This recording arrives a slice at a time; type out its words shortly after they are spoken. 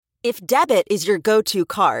If debit is your go-to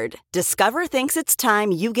card, Discover thinks it's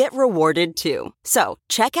time you get rewarded too. So,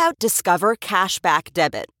 check out Discover Cashback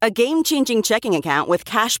Debit, a game-changing checking account with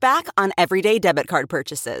cash back on everyday debit card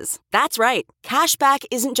purchases. That's right, cashback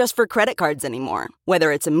isn't just for credit cards anymore.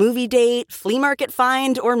 Whether it's a movie date, flea market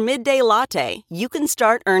find, or midday latte, you can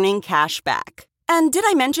start earning cash back. And did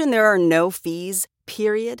I mention there are no fees,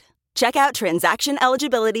 period? Check out transaction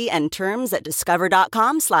eligibility and terms at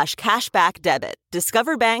discover.com/cashbackdebit.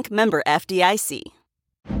 Discover Bank, member FDIC.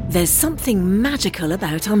 There's something magical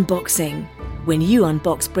about unboxing. When you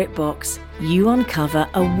unbox BritBox, you uncover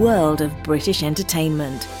a world of British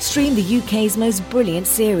entertainment. Stream the UK's most brilliant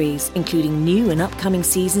series, including new and upcoming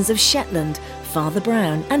seasons of Shetland, Father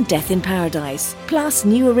Brown and Death in Paradise. Plus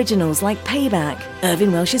new originals like Payback,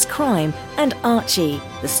 Irving Welsh's Crime and Archie,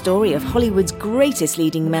 the story of Hollywood's greatest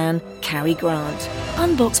leading man, Cary Grant.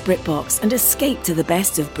 Unbox BritBox and escape to the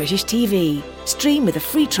best of British TV. Stream with a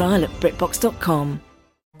free trial at BritBox.com.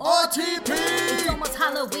 RTP! It's almost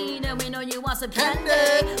Halloween and we know you want some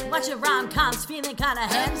candy. Watching rom-coms, feeling kinda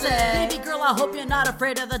handsy. Baby girl, I hope you're not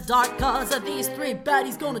afraid of the dark, cause of these three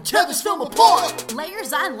baddies gonna tear this film apart.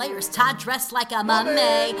 Layers on layers, Todd dressed like a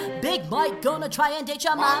mummy. Big Mike gonna try and date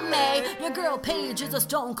your mommy. Your girl Paige is a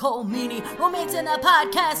stone cold meanie. Romancing a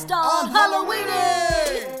podcast on Halloween.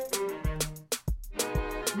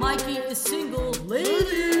 Mikey is single,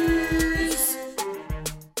 ladies.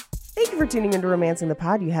 Thank you for tuning into Romancing the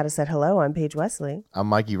Pod. You had us at hello. I'm Paige Wesley. I'm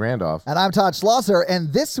Mikey Randolph. And I'm Todd Schlosser.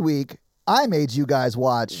 And this week, I made you guys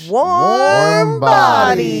watch Warm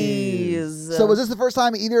Bodies. So was this the first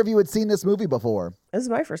time either of you had seen this movie before? This is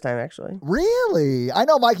my first time, actually. Really? I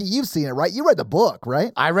know, Mikey, you've seen it, right? You read the book,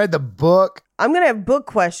 right? I read the book. I'm going to have book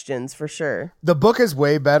questions for sure. The book is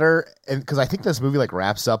way better, and because I think this movie like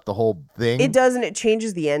wraps up the whole thing. It does, and it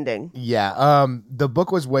changes the ending. Yeah. The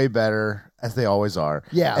book was way better, as they always are.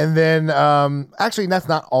 Yeah. And then, actually, that's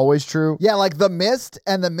not always true. Yeah, like The Mist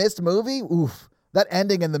and The Mist movie, oof. That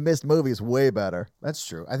ending in The Mist movie is way better. That's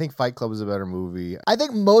true. I think Fight Club is a better movie. I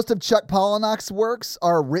think most of Chuck Palahniuk's works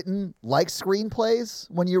are written like screenplays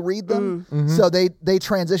when you read them. Mm-hmm. So they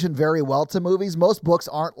transition very well to movies. Most books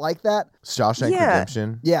aren't like that. Shawshank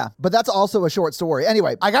Redemption. Yeah, but that's also a short story.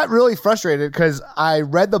 Anyway, I got really frustrated because I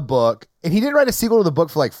read the book, and he didn't write a sequel to the book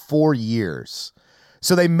for like 4 years.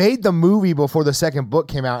 So they made the movie before the second book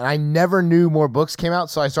came out, and I never knew more books came out,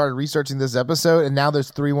 so I started researching this episode, and now there's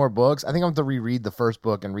 3 more books. I think I'm going to reread the first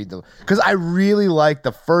book and read because I really like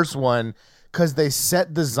the first one, because they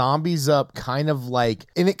set the zombies up kind of like,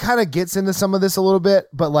 and it kind of gets into some of this a little bit,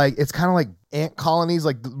 but like it's kind of like ant colonies.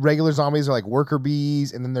 Like the regular zombies are like worker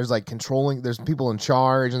bees, and then there's like there's people in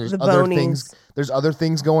charge, and there's other things. There's other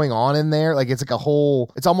things going on in there. Like it's like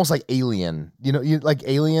it's almost like Alien, you like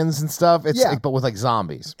aliens and stuff. It's like, but with like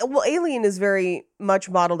zombies. Well, Alien is very much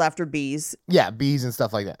modeled after bees. Yeah, bees and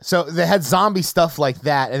stuff like that. So they had zombie stuff like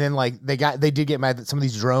that, and then like they did get mad that some of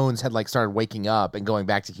these drones had like started waking up and going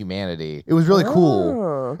back to humanity. It was really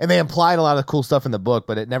cool, and they implied a lot of cool stuff in the book,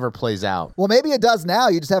 but it never plays out. Well, maybe it does now.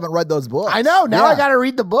 You just haven't read those books. I know. Now I got to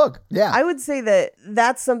read the book. Yeah, I would say that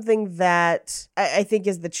that's something that I think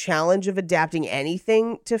is the challenge of adapting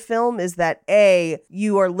anything to film, is that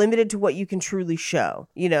you are limited to what you can truly show,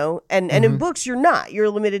 and in books you're not.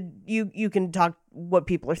 You're limited. You can talk what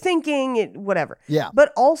people are thinking, whatever. Yeah.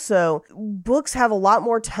 But also, books have a lot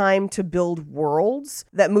more time to build worlds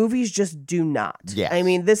that movies just do not. Yes. I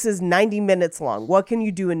mean, this is 90 minutes long. What can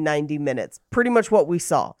you do in 90 minutes? Pretty much what we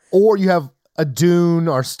saw. Or you have a Dune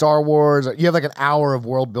or Star Wars. You have like an hour of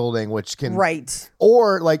world building, which can... Right.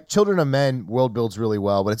 Or like Children of Men world builds really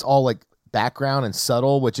well, but it's all like background and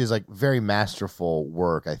subtle, which is like very masterful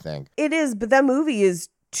work, I think. It is, but that movie is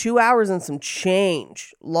 2 hours and some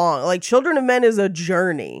change long. Like Children of Men is a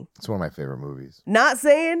journey. It's one of my favorite movies. Not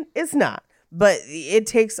saying it's not, but it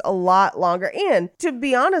takes a lot longer. And to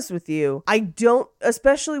be honest with you, I don't,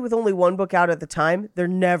 especially with only one book out at the time, they're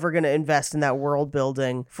never going to invest in that world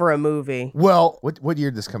building for a movie. Well, what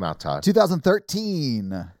year did this come out, Todd?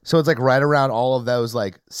 2013. So it's like right around all of those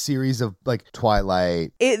like series of like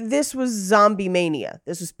Twilight. This was Zombie Mania.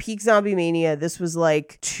 This was peak Zombie Mania. This was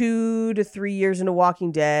like 2 to 3 years into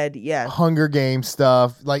Walking Dead. Yeah. Hunger Games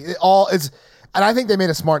stuff. Like and I think they made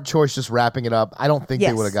a smart choice just wrapping it up. I don't think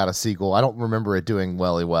they would have got a sequel. I don't remember it doing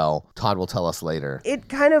well. Todd will tell us later. It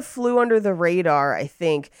kind of flew under the radar, I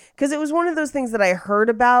think, because it was one of those things that I heard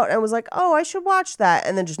about and was like, oh, I should watch that,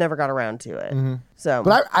 and then just never got around to it. Mm-hmm. So,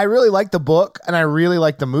 but I really liked the book, and I really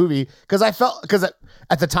liked the movie, because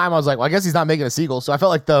at the time I was like, well, I guess he's not making a sequel, so I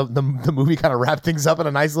felt like the movie kind of wrapped things up in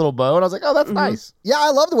a nice little bow, and I was like, oh, that's nice. Yeah,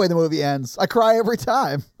 I love the way the movie ends. I cry every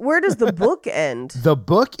time. Where does the book end? The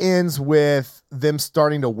book ends with them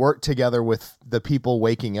starting to work together with the people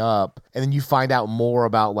waking up, and then you find out more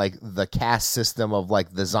about like the caste system of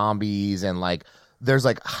like the zombies, and like there's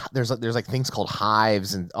things called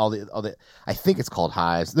hives and all the I think it's called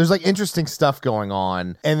hives. There's like interesting stuff going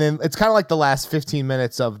on, and then it's kind of like the last 15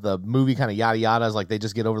 minutes of the movie kind of yada yada is like they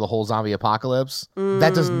just get over the whole zombie apocalypse.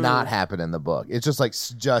 That does not happen in the book. It's just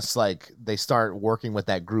like they start working with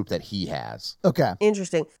that group that he has. Okay.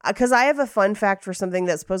 Interesting. Because I have a fun fact for something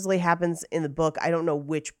that supposedly happens in the book. I don't know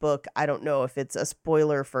which book. I don't know if it's a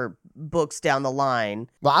spoiler for books down the line.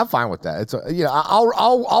 Well, I'm fine with that. It's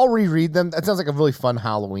I'll reread them. That sounds like a really fun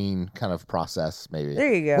Halloween kind of process, maybe.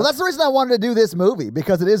 There you go. Well, that's the reason I wanted to do this movie,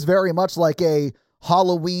 because it is very much like a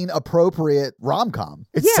Halloween appropriate rom-com.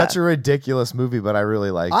 It's such a ridiculous movie, but I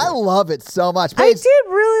really like it. I love it so much. I did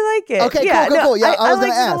really like it. Okay, yeah, cool. Yeah, I was going to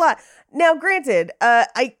liked it ask. a lot. Now, granted,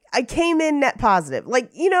 I came in net positive. Like,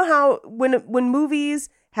 you know how when movies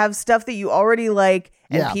have stuff that you already like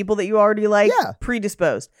and people that you already like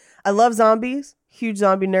predisposed. I love zombies. Huge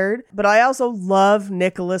zombie nerd, but I also love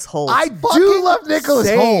Nicholas Hoult. I do love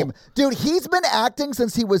Nicholas Hoult. Dude, he's been acting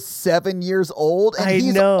since he was 7 years old, and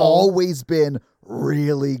he's know. always been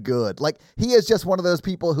really good. Like, he is just one of those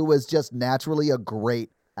people who is just naturally a great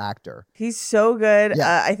actor. He's so good.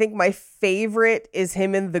 Yeah. I think my favorite is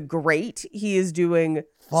him in The Great. He is doing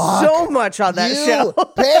so much on that show.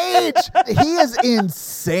 Paige, he is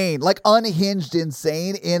insane, like unhinged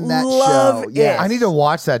insane in that Love show. it. Yeah, I need to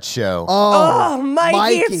watch that show. Oh,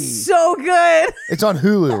 Mikey, it's so good. It's on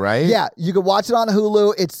Hulu, right? Yeah, you can watch it on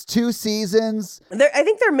Hulu. It's 2 seasons. I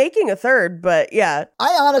think they're making a third, but yeah.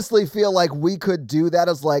 I honestly feel like we could do that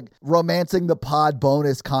as like romancing the pod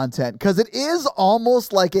bonus content, because it is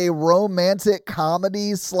almost like a romantic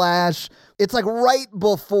comedy slash. It's like right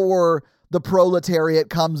before the proletariat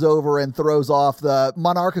comes over and throws off the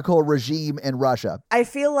monarchical regime in Russia. I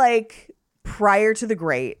feel like prior to The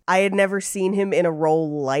Great, I had never seen him in a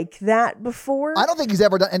role like that before. I don't think he's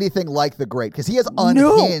ever done anything like The Great, because he is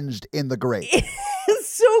unhinged in The Great. It's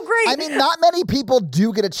so great. I mean, not many people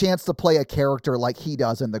do get a chance to play a character like he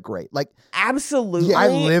does in The Great. Like, absolutely. I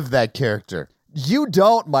live that character. you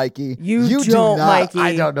don't, Mikey. You do don't, not. Mikey.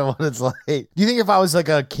 I don't know what it's like. Do you think if I was like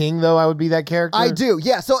a king, though, I would be that character? I do,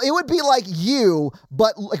 yeah. So it would be like you,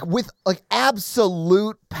 but like with like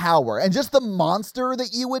absolute power and just the monster that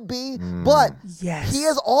you would be. But Yes. he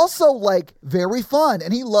is also like very fun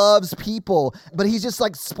and he loves people, but he's just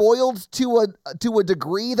like spoiled to a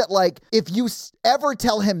degree that like if you ever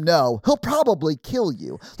tell him no, he'll probably kill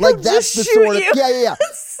you. Like He'll that's just the shoot sort of you. yeah.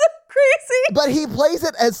 It's so crazy. But he plays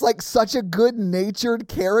it as like such a good-natured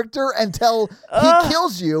character until he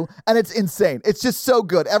kills you, and it's insane. It's just so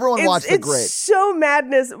good. Everyone watch The Great. It's so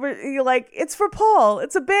madness. Where you're like, it's for Paul.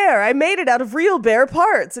 It's a bear. I made it out of real bear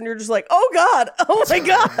parts. And you're just like, oh God. Oh my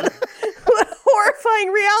God. What horrifying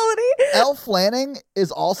reality. Elle Fanning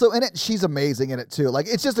is also in it. She's amazing in it too. Like,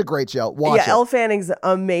 it's just a great show. Watch Yeah, it. Elle Fanning's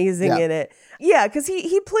amazing in it. Yeah, because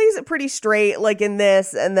he plays it pretty straight, like in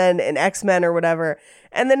this and then in X-Men or whatever.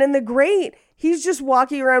 And then in The Great, he's just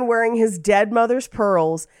walking around wearing his dead mother's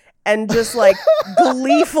pearls and just like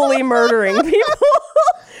gleefully murdering people.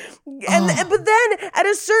 But then at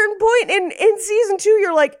a certain point in season 2,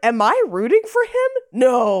 you're like, am I rooting for him?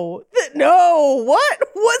 No. No.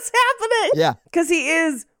 What's happening? Yeah. Because he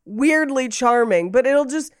is weirdly charming, but it'll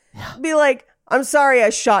just be like, I'm sorry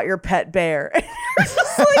I shot your pet bear. And you're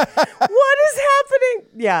just like, what is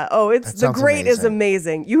happening? Yeah. Oh, it's The Great is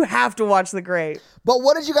amazing. You have to watch The Great. But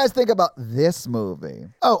what did you guys think about this movie?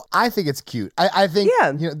 Oh, I think it's cute. I think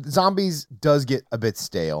zombies does get a bit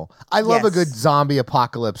stale. I love a good zombie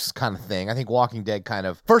apocalypse kind of thing. I think Walking Dead kind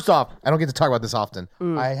of... First off, I don't get to talk about this often.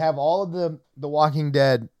 I have all of the Walking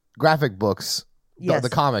Dead graphic books, the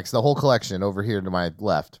comics, the whole collection over here to my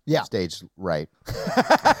left. Yeah. Stage right.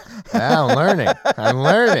 I'm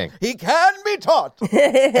learning. He can be taught.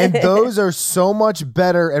 And those are so much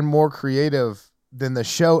better and more creative than the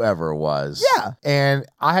show ever was. Yeah. And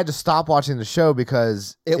I had to stop watching the show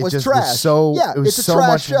because It was just trash. was so Yeah, it was it's a so trash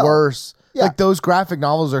much show. worse. Yeah. Like those graphic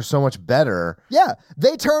novels are so much better. Yeah,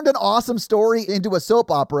 they turned an awesome story into a soap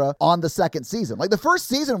opera on the second season. Like the first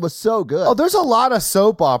season was so good. Oh, there's a lot of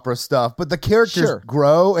soap opera stuff, but the characters Sure.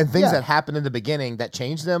 grow and things Yeah. that happen in the beginning that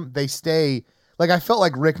change them, they stay. Like I felt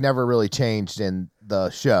like Rick never really changed in the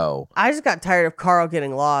show. I just got tired of Carl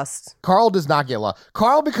getting lost. Carl does not get lost.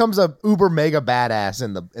 Carl becomes a uber mega badass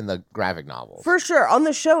in the graphic novel. For sure. On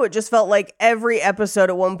the show, it just felt like every episode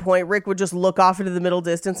at one point, Rick would just look off into the middle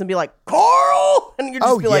distance and be like, Carl! And you'd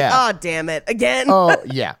just be like, ah, damn it, again. Oh,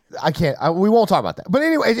 yeah. I can't. We won't talk about that. But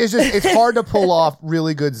anyway, it's hard to pull off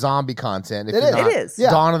really good zombie content if you're not It is. Yeah.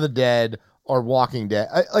 Dawn of the Dead or Walking Dead.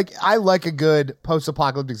 I like a good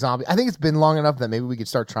post-apocalyptic zombie. I think it's been long enough that maybe we could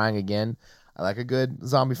start trying again. I like a good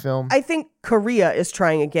zombie film. I think Korea is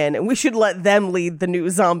trying again, and we should let them lead the new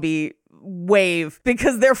zombie wave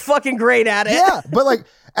because they're fucking great at it. Yeah, but like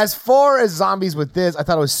as far as zombies with this, I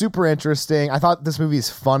thought it was super interesting. I thought this movie is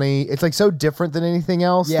funny. It's like so different than anything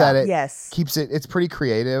else that it keeps it. It's pretty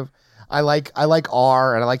creative. I like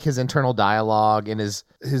R, and I like his internal dialogue and his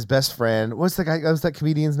best friend. What's that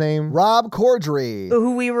comedian's name? Rob Corddry,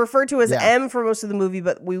 who we refer to as M for most of the movie,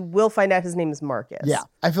 but we will find out his name is Marcus. Yeah.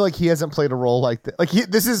 I feel like he hasn't played a role like this. Like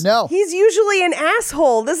No. He's usually an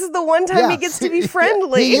asshole. This is the one time he gets to be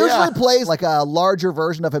friendly. He usually plays like a larger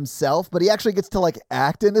version of himself, but he actually gets to like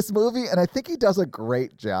act in this movie, and I think he does a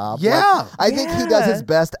great job. Yeah. I think he does his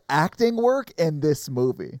best acting work in this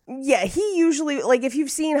movie. Yeah, he usually, like, if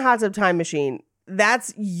you've seen Hot Tub Time Machine,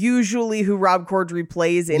 that's usually who Rob Corddry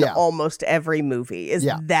plays in almost every movie, is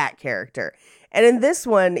that character. And in this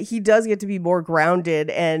one, he does get to be more grounded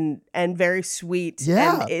and very sweet.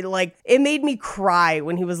 Yeah. And it made me cry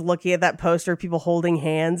when he was looking at that poster of people holding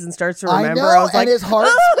hands and starts to remember. I know, I was and like, his heart.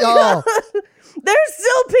 oh, there's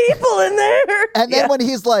still people in there. And then when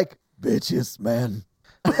he's like, bitches, man.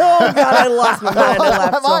 Oh, God, I lost my mind. I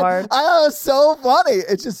laughed so hard. I know, it's so funny.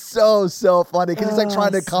 It's just so funny because he's like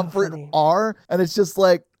trying to comfort R, and it's just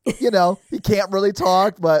like, you know, he can't really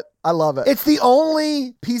talk, but I love it. It's the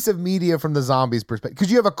only piece of media from the zombies' perspective,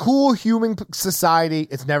 because you have a cool human society.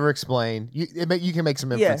 It's never explained. You can make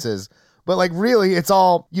some inferences. But like really, it's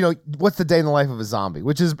all, you know, what's the day in the life of a zombie,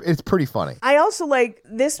 it's pretty funny. I also like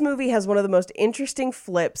this movie has one of the most interesting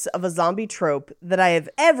flips of a zombie trope that I have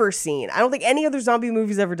ever seen. I don't think any other zombie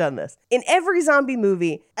movie's ever done this. In every zombie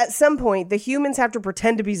movie, at some point, the humans have to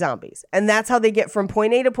pretend to be zombies. And that's how they get from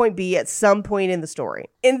point A to point B at some point in the story.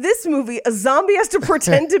 In this movie, a zombie has to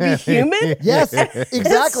pretend to be human. Yes, exactly.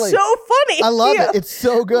 It's so funny. I love it. It's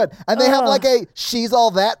so good. And they have like a she's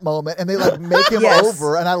all that moment, and they like make him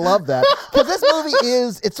over, and I love that. Because this movie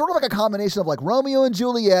it's sort of like a combination of like Romeo and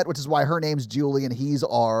Juliet, which is why her name's Julie and he's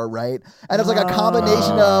R, right? And it's like a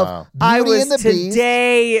combination of Beauty and the Beast.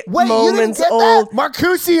 Wait, moments you didn't get old. that?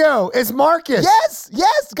 Mercutio is Marcus.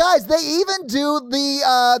 Yes, guys. They even do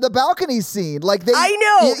the balcony scene. Like they, I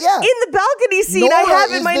know. In the balcony scene, Nora I have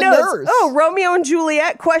in is my the notes. nurse. Oh, Romeo and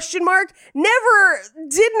Juliet? ?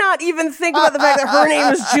 Did not even think about the fact that her name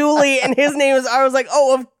was Julie and his name was. I was like,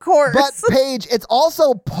 oh, of course. But Paige, it's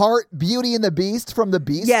also part Beauty and the Beast from the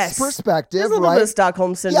Beast's perspective. There's a little bit of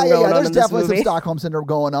Stockholm syndrome going on There's in this definitely movie. some Stockholm syndrome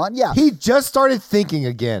going on. Yeah. He just started thinking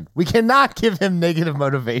again. We cannot give him negative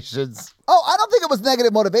motivations. Oh, I don't think it was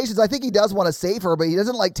negative motivations. I think he does want to save her, but he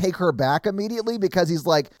doesn't like take her back immediately because he's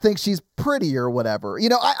like thinks she's pretty or whatever. You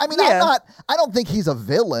know, I mean, I don't think he's a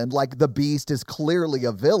villain. Like the Beast is clearly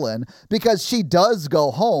a villain because she does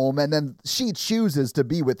go home and then she chooses to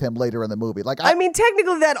be with him later in the movie. Like, I mean,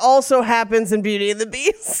 technically that also happens in Beauty and the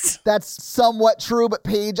Beast. That's somewhat true, but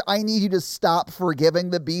Paige, I need you to stop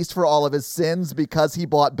forgiving the Beast for all of his sins because he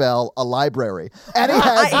bought Belle a library and he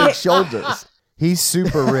has big shoulders. He's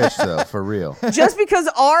super rich, though, for real. Just because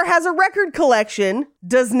R has a record collection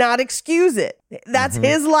does not excuse it. That's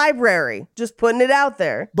his library. Just putting it out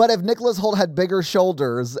there. But if Nicholas Hoult had bigger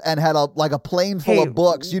shoulders and had a plane full of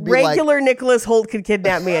books, you'd be regular Nicholas Hoult could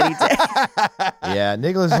kidnap me any day. Yeah,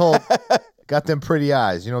 Nicholas Hoult got them pretty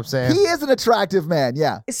eyes. You know what I'm saying? He is an attractive man,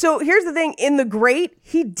 yeah. So here's the thing. In The Great,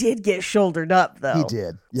 he did get shouldered up, though. He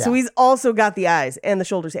did, yeah. So he's also got the eyes and the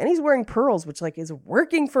shoulders. And he's wearing pearls, which like is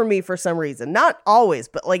working for me for some reason. Not always,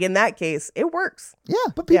 but like in that case, it works. Yeah,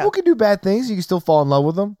 but people can do bad things. You can still fall in love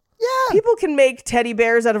with them. Yeah. People can make teddy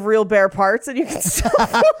bears out of real bear parts and you can still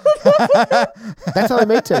That's how they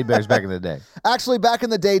made teddy bears back in the day. Actually, back in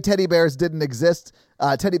the day, teddy bears didn't exist.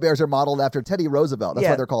 Teddy bears are modeled after Teddy Roosevelt. That's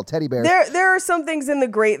why they're called teddy bears. There are some things in The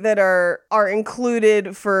Great that are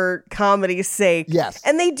included for comedy's sake. Yes.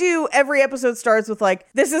 And they do, every episode starts with like,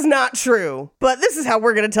 this is not true, but this is how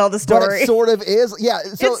we're going to tell the story. But it sort of is. Yeah.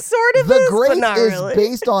 So it sort of The is, Great but not is really.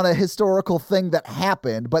 based on a historical thing that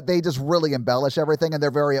happened, but they just really embellish everything and they're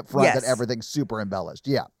very upfront that everything's super embellished.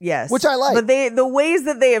 Yeah. Yes. Which I like. But the ways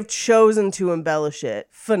that they have chosen to embellish it,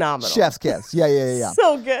 phenomenal. Chef's kiss. Yeah.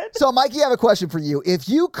 So good. So, Mikey, I have a question for you. If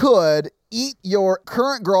you could eat your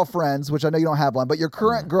current girlfriend's, which I know you don't have one, but your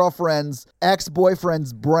current girlfriend's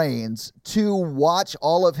ex-boyfriend's brains to watch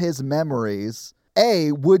all of his memories,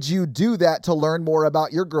 A, would you do that to learn more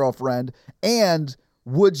about your girlfriend? And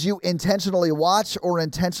would you intentionally watch or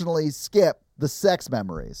intentionally skip the sex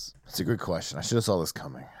memories? That's a good question. I should have saw this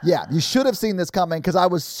coming. Yeah, you should have seen this coming because I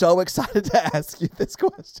was so excited to ask you this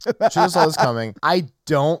question. Should have saw this coming. I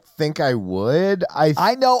don't think I would.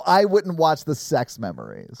 I know I wouldn't watch the sex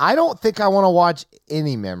memories. I don't think I want to watch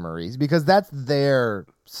any memories because that's their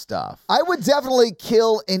stuff. I would definitely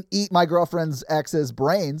kill and eat my girlfriend's ex's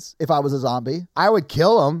brains if I was a zombie. I would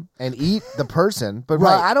kill them and eat the person, but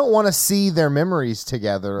Right. I don't want to see their memories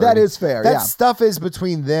together. That is fair, That yeah. stuff is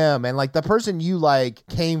between them and like the person you like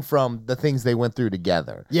came from the things they went through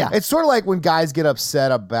together. Yeah. It's sort of like when guys get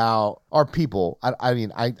upset about, or people,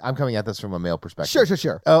 I'm coming at this from a male perspective.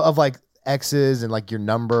 Sure. Of like exes and like your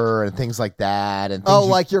number and things like that. And things Oh,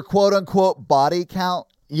 like your quote unquote body count?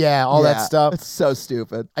 yeah, all that Yeah, stuff. It's so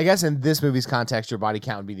stupid. I guess in this movie's context, your body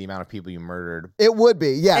count would be the amount of people you murdered. It would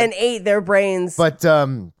be, yeah. And ate their brains. But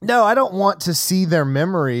no, I don't want to see their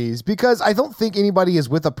memories because I don't think anybody is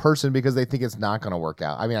with a person because they think it's not going to work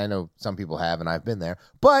out. I mean, I know some people have, and I've been there,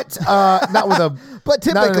 but not with a But not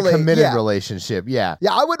in a typically, committed yeah. relationship. Yeah.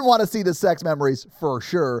 Yeah, I wouldn't want to see the sex memories for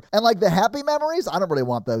sure. And like the happy memories, I don't really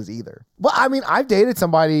want those either. Well, I mean, I've dated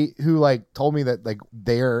somebody who like told me that like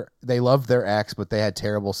they loved their ex, but they had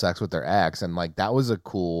terrible sex with their ex, and like that was a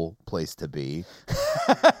cool place to be.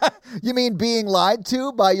 You mean being lied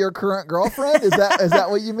to by your current girlfriend? Is that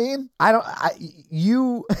what you mean?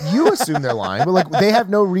 You assume they're lying, but like they have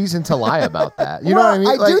no reason to lie about that. You know what I mean?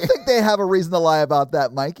 I do Like- think they have a reason to lie about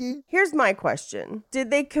that, Mikey. Here's my question.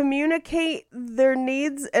 Did they communicate their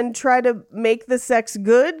needs and try to make the sex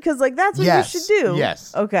good? Because, like, that's what Yes. you should do.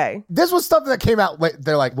 Yes. Okay. This was stuff that came out.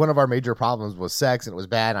 They're like, one of our major problems was sex, and it was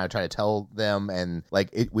bad. And I tried to tell them, and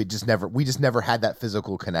like, we just never had that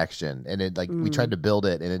physical connection, and it like we tried to build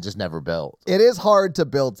it, and it just never built. It is hard to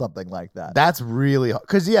build something like that. That's really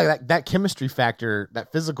because that chemistry factor,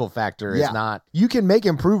 that physical factor Yeah. is not. You can make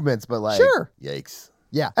improvements, but like, Sure. yikes.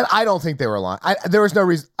 Yeah. And I don't think they were lying. There was no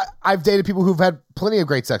reason. I've dated people who've had plenty of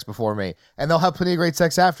great sex before me, and they'll have plenty of great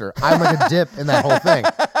sex after. I'm like a dip in that whole thing.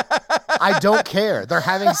 I don't care. They're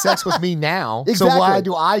having sex with me now, so Exactly. why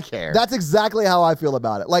do I care? That's exactly how I feel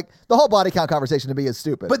about it. Like the whole body count conversation to me is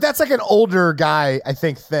stupid. But that's like an older guy, I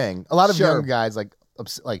think, thing. A lot of Sure. young guys like,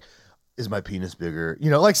 is my penis bigger? You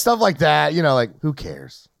know, like stuff like that. You know, like who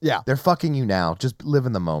cares? yeah. They're fucking you now. Just live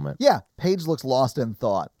in the moment. Yeah. Paige looks lost in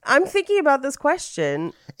thought. I'm thinking about this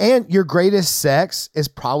question. And your greatest sex is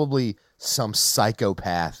probably some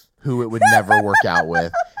psychopath who it would never work out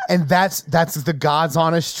with. And that's the God's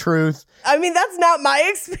honest truth. I mean, that's not my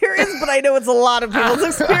experience, but I know it's a lot of people's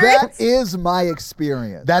experience. That is my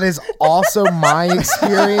experience. That is also my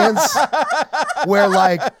experience where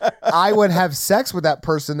like I would have sex with that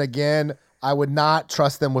person again. I would not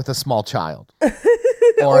trust them with a small child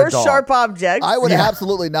or a dog. sharp objects. I would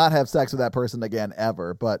absolutely not have sex with that person again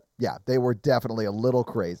ever. But yeah, they were definitely a little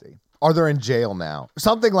crazy. Or they're in jail now.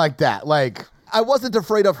 Something like that. Like, I wasn't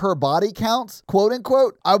afraid of her body counts, quote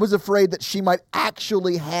unquote. I was afraid that she might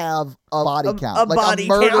actually have a body count, a like body a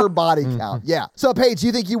murder count. body count. Yeah. So, Paige, do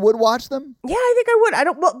you think you would watch them? Yeah, I think I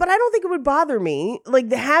would. But I don't think it would bother me.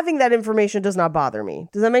 Like having that information does not bother me.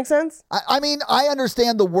 Does that make sense? I mean, I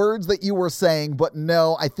understand the words that you were saying, but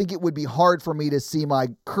no, I think it would be hard for me to see my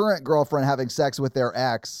current girlfriend having sex with their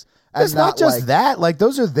ex. And it's not just like, that. Like,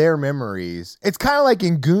 those are their memories. It's kind of like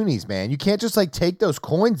in Goonies, man. You can't just like take those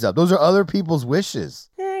coins up. Those are other people's wishes.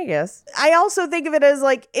 Yeah, I guess. I also think of it as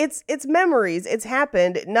like it's memories. It's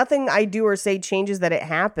happened. Nothing I do or say changes that it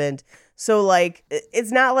happened. So like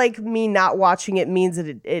it's not like me not watching it means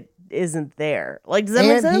that it isn't there. Like, does that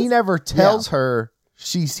make And sense? he never tells her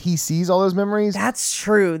he sees all those memories. That's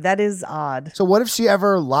true. That is odd. So what if she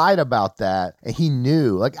ever lied about that and he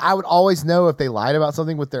knew? Like, I would always know if they lied about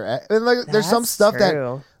something with their ex. And like, there's some That's stuff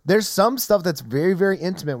true. there's some stuff that's very, very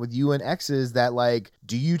intimate with you and exes that like,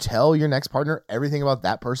 do you tell your next partner everything about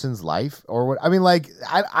that person's life or what? I mean, like,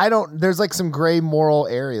 I don't, there's like some gray moral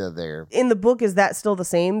area there. In the book, is that still the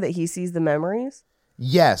same that he sees the memories?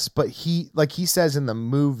 Yes, but he says in the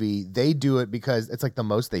movie, they do it because it's like the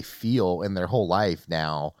most they feel in their whole life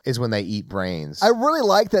now is when they eat brains. I really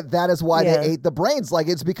like that is why Yeah. they ate the brains. Like,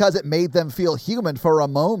 it's because it made them feel human for a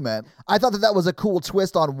moment. I thought that was a cool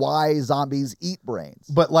twist on why zombies eat brains.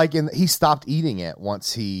 But like he stopped eating it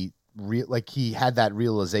once he he had that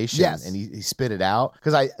realization. Yes. And he spit it out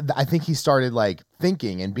because I think he started like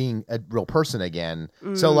thinking and being a real person again.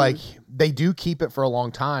 So like they do keep it for a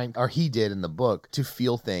long time, or he did in the book, to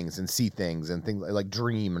feel things and see things and things like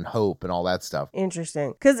dream and hope and all that stuff.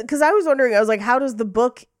 Interesting. Because I was wondering, I was like, how does the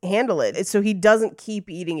book handle it. So he doesn't keep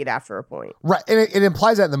eating it after a point. Right. And it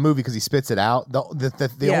implies that in the movie because he spits it out.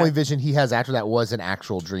 The Yeah. only vision he has after that was an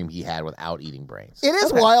actual dream he had without eating brains. It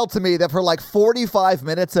is wild to me that for like 45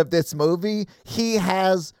 minutes of this movie, he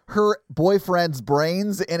has her boyfriend's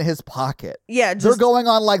brains in his pocket. Yeah, They're just going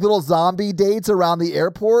on like little zombie dates around the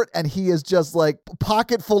airport, and he is just like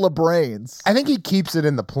pocket full of brains. I think he keeps it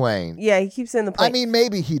in the plane. yeah, he keeps it in the plate. I mean,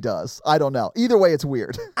 maybe he does. I don't know. Either way, it's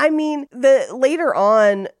weird. I mean, the later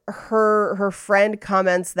on, her friend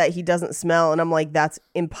comments that he doesn't smell, and I'm like, that's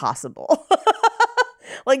impossible.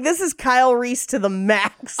 Like, this is Kyle Reese to the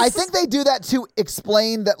max. I think they do that to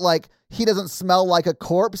explain that, like, he doesn't smell like a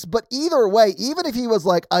corpse. But either way, even if he was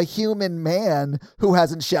like a human man who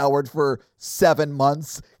hasn't showered for 7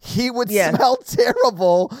 months, he would smell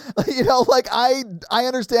terrible. You know, like, I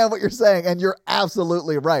understand what you're saying, and you're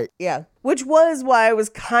absolutely right. Yeah. Which was why I was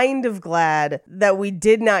kind of glad that we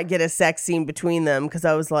did not get a sex scene between them, because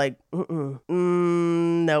I was like,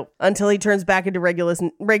 nope. Until he turns back into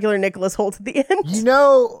regular Nicholas Holt at the end. You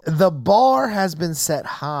know, the bar has been set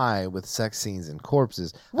high with sex scenes and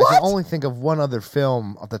corpses. What? I can only think of one other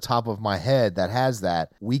film off the top of my head that has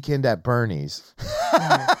that. Weekend at Bernie's.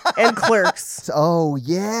 And Clerks. Oh,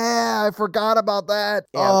 yeah. I forgot about that.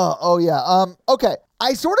 Yeah. Oh, yeah. Okay.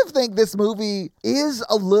 I sort of think this movie is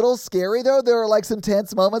a little scary, though. There are like some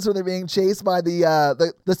tense moments when they're being chased by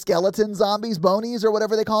the skeleton zombies, bonies, or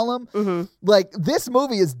whatever they call them. Mm-hmm. Like, this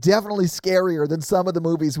movie is definitely scarier than some of the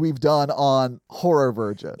movies we've done on Horror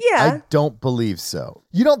Virgin. Yeah. I don't believe so.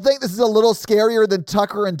 You don't think this is a little scarier than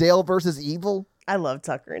Tucker and Dale versus Evil? I love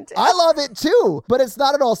Tucker and Dale. I love it too, but it's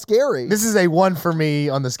not at all scary. This is a 1 for me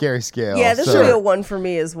on the scary scale. Yeah, this so- would be a 1 for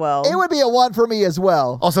me as well. It would be a 1 for me as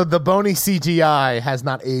well. Also, the bony CGI has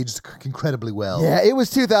not aged incredibly well. Yeah, it was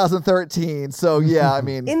 2013, so yeah, I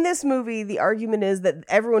mean... In this movie, the argument is that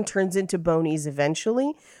everyone turns into bonies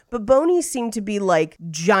eventually, but bonies seem to be like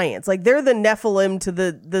giants. Like, they're the Nephilim to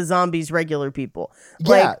the zombies' regular people.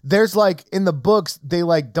 Yeah, there's like in the books they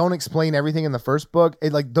like don't explain everything in the first book.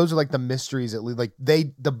 It like those are like the mysteries at least. Like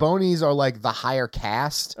the bonies are like the higher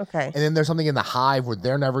caste. Okay. And then there's something in the hive where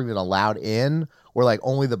they're never even allowed in, where like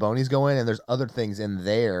only the bonies go in, and there's other things in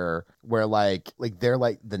there where like they're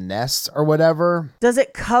like the nests or whatever. Does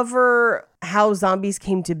it cover how zombies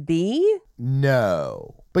came to be?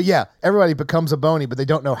 No. But yeah, everybody becomes a bony, but they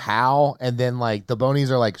don't know how. And then like the bonies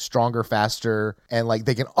are like stronger, faster, and like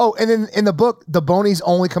they can. Oh, and then in the book, the bonies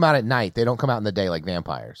only come out at night. They don't come out in the day like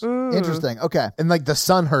vampires. Interesting. Okay. And like the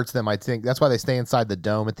sun hurts them, I think. That's why they stay inside the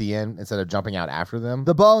dome at the end instead of jumping out after them.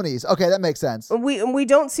 The bonies. Okay, that makes sense. We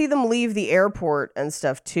don't see them leave the airport and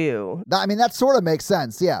stuff too. I mean, that sort of makes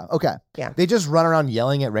sense. Yeah. Okay. They just run around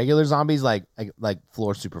yelling at regular zombies like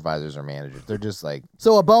floor supervisors or managers. They're just like,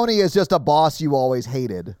 So a bony is just a boss you always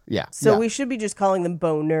hated. yeah. So Yeah. we should be just calling them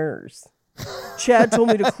boners. Chad told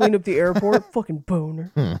me to clean up the airport. Fucking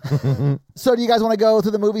boner. So do you guys want to go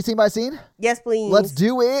through the movie scene by scene? Yes, please. Let's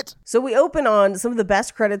do it. So we open on some of the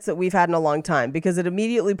best credits that we've had in a long time because it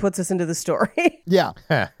immediately puts us into the story. Yeah,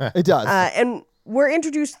 it does. And we're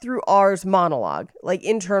introduced through R's monologue, like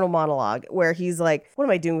internal monologue, where he's like, what am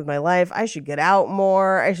I doing with my life? I should get out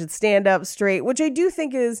more. I should stand up straight, which I do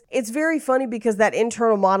think it's very funny because that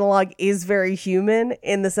internal monologue is very human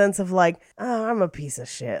in the sense of like, oh, I'm a piece of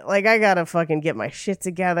shit. Like, I gotta fucking get my shit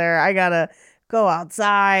together. I gotta go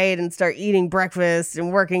outside and start eating breakfast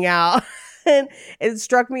and working out. And it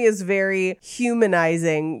struck me as very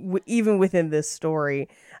humanizing, even within this story.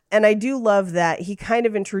 And I do love that he kind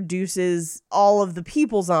of introduces all of the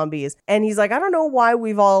people zombies. And he's like, I don't know why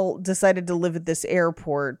we've all decided to live at this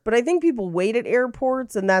airport, but I think people wait at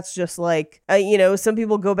airports. And that's just like, some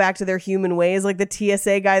people go back to their human ways, like the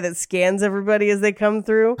TSA guy that scans everybody as they come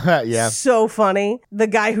through. Yeah. So funny. The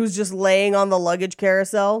guy who's just laying on the luggage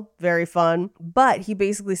carousel. Very fun. But he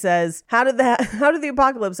basically says, how did the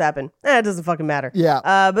apocalypse happen? It doesn't fucking matter. Yeah.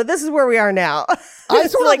 But this is where we are now. I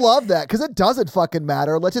It's sort like, of love that because it doesn't fucking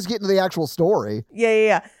matter. Let's just get into the actual story.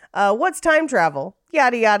 Yeah. What's time travel?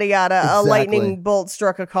 Yada, yada, yada. Exactly. A lightning bolt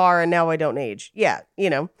struck a car and now I don't age. Yeah,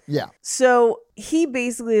 Yeah. So he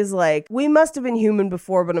basically is like, we must have been human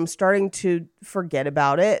before, but I'm starting to forget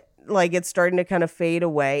about it. Like, it's starting to kind of fade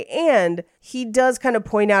away. And he does kind of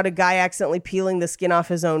point out a guy accidentally peeling the skin off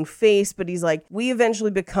his own face, but he's like, we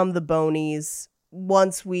eventually become the bonies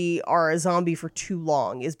once we are a zombie for too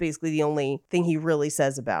long, is basically the only thing he really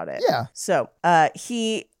says about it. Yeah. So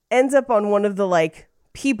he ends up on one of the like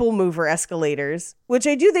people mover escalators, which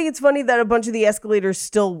I do think it's funny that a bunch of the escalators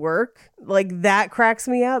still work. Like, that cracks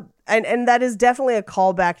me up. And that is definitely a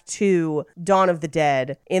callback to Dawn of the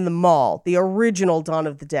Dead in the mall, the original Dawn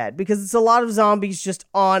of the Dead, because it's a lot of zombies just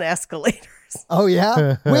on escalators. Oh,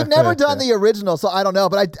 yeah? We've never done the original, so I don't know.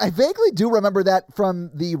 But I vaguely do remember that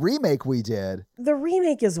from the remake we did. The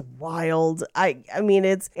remake is wild. I mean,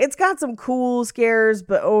 it's got some cool scares,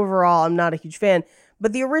 but overall, I'm not a huge fan.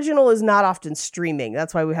 But the original is not often streaming.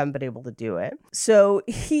 That's why we haven't been able to do it. So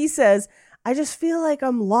he says, I just feel like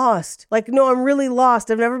I'm lost. Like, no, I'm really lost.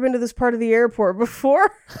 I've never been to this part of the airport before.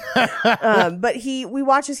 But we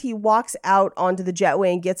watch as he walks out onto the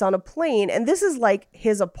jetway and gets on a plane. And this is like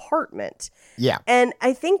his apartment. Yeah. And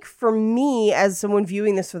I think for me, as someone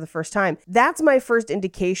viewing this for the first time, that's my first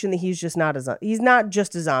indication that he's not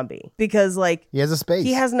just a zombie. Because like he has a space.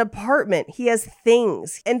 He has an apartment. He has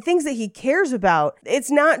things and things that he cares about. It's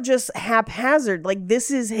not just haphazard. Like this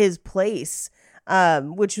is his place.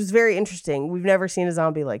 Which was very interesting. We've never seen a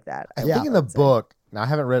zombie like that. I think in the book, now I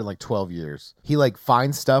haven't read it in like 12 years. He like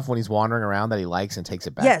finds stuff when he's wandering around that he likes and takes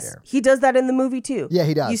it back there. He does that in the movie too. Yeah,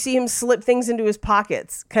 he does. You see him slip things into his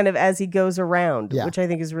pockets kind of as he goes around, which I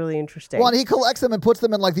think is really interesting. Well, and he collects them and puts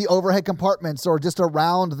them in like the overhead compartments or just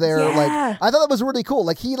around there. Yeah. Like I thought that was really cool.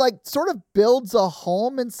 Like he like sort of builds a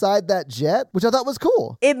home inside that jet, which I thought was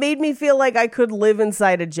cool. It made me feel like I could live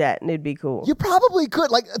inside a jet and it'd be cool. You probably could.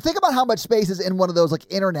 Like think about how much space is in one of those like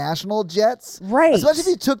international jets. Right. Especially if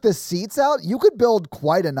you took the seats out, you could build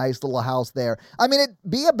quite a nice little house there. I mean, it'd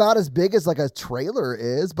be about as big as like a trailer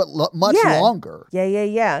is, but much longer.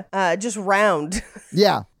 Yeah. Just round.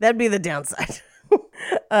 Yeah. That'd be the downside.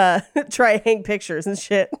 Try and hang pictures and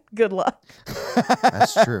shit. Good luck.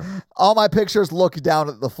 That's true. All my pictures look down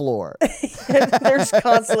at the floor. They're just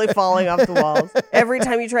constantly falling off the walls. Every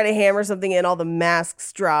time you try to hammer something in, all the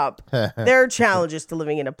masks drop. There are challenges to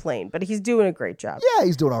living in a plane, but he's doing a great job. Yeah,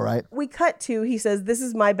 he's doing all right. We cut to, he says, this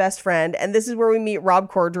is my best friend, and this is where we meet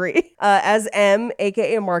Rob Corddry as M,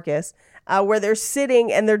 aka Marcus. Where they're sitting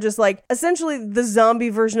and they're just like essentially the zombie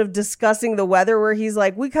version of discussing the weather, where he's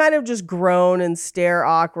like, we kind of just groan and stare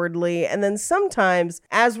awkwardly. And then sometimes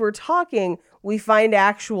as we're talking, we find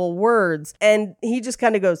actual words and he just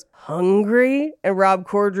kind of goes, hungry? And Rob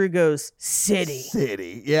Corddry goes, city.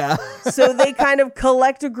 City, yeah. So they kind of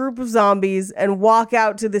collect a group of zombies and walk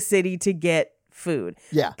out to the city to get food.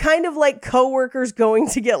 Yeah. Kind of like coworkers going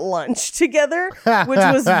to get lunch together, which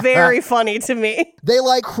was very funny to me. They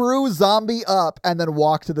like crew zombie up and then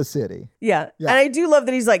walk to the city. Yeah. And I do love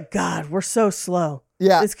that he's like, God, we're so slow.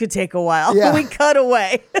 Yeah. This could take a while. Yeah. We cut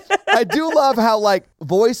away. I do love how like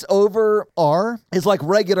voice over R is like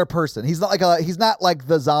regular person. He's not like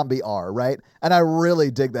the zombie R, right? And I really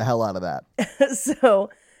dig the hell out of that. So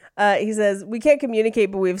he says, we can't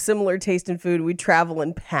communicate, but we have similar taste in food. We travel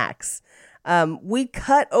in packs. We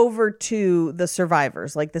cut over to the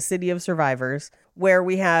survivors, like the city of survivors, where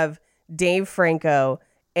we have Dave Franco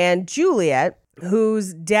and Juliet,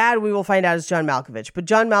 whose dad we will find out is John Malkovich. But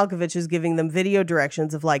John Malkovich is giving them video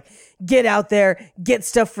directions of like, get out there, get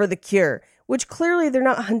stuff for the cure, which clearly they're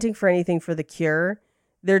not hunting for anything for the cure.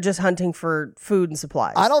 They're just hunting for food and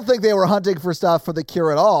supplies. I don't think they were hunting for stuff for the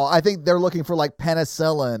cure at all. I think they're looking for like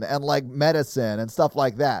penicillin and like medicine and stuff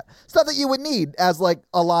like that. Stuff that you would need as like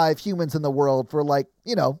alive humans in the world for like,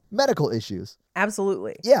 you know, medical issues.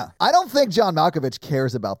 Absolutely. Yeah. I don't think John Malkovich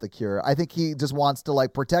cares about the cure. I think he just wants to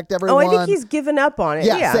like protect everyone. Oh, I think he's given up on it.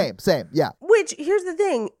 Yeah. Same. Yeah. Which, here's the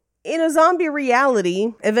thing. In a zombie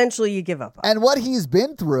reality, eventually you give up on it. And what he's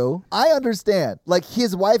been through, I understand. Like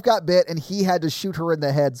his wife got bit and he had to shoot her in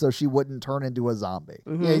the head so she wouldn't turn into a zombie.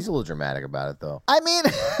 Mm-hmm. Yeah, he's a little dramatic about it though. I mean,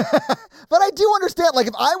 but I do understand. Like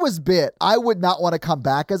if I was bit, I would not want to come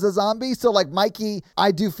back as a zombie. So like Mikey,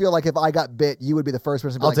 I do feel like if I got bit, you would be the first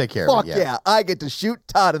person to be I'll like, take care fuck of it. Yeah. I get to shoot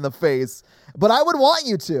Todd in the face. But I would want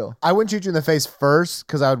you to. I wouldn't shoot you in the face first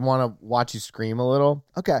because I would want to watch you scream a little.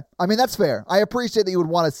 Okay. I mean, that's fair. I appreciate that you would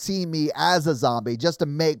want to see me as a zombie just to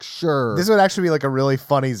make sure. This would actually be like a really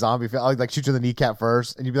funny zombie film. I'd like shoot you in the kneecap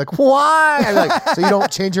first and you'd be like, why? I'd be like, so you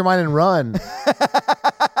don't change your mind and run.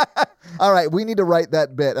 All right, we need to write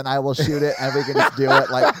that bit and I will shoot it and we can just do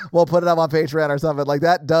it. Like, we'll put it up on Patreon or something. Like,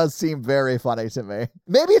 that does seem very funny to me.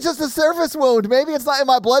 Maybe it's just a surface wound. Maybe it's not in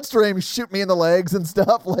my bloodstream. Shoot me in the legs and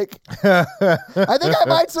stuff. Like, I think I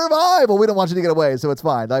might survive. Well, we don't want you to get away, so it's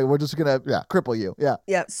fine. Like, we're just going to cripple you. Yeah.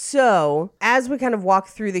 Yeah. So as we kind of walk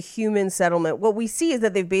through the human settlement, what we see is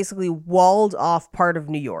that they've basically walled off part of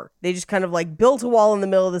New York. They just kind of like built a wall in the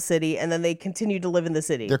middle of the city and then they continue to live in the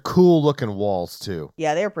city. They're cool looking walls too.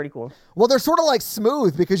 Yeah, they're pretty cool. Well, they're sort of like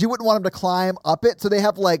smooth because you wouldn't want them to climb up it. So they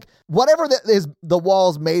have like whatever that is the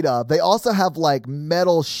walls made of. They also have like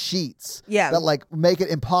metal sheets that like make it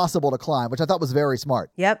impossible to climb, which I thought was very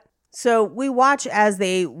smart. Yep. So we watch as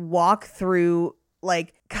they walk through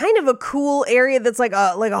like kind of a cool area that's like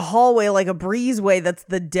a hallway, like a breezeway that's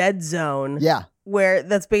the dead zone. Yeah. where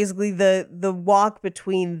that's basically the walk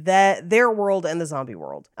between their world and the zombie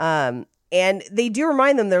world. And they do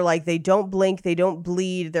remind them, they're like, they don't blink, they don't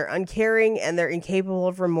bleed, they're uncaring, and they're incapable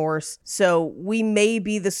of remorse. So we may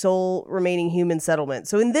be the sole remaining human settlement.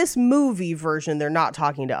 So in this movie version, they're not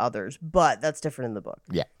talking to others, but that's different in the book.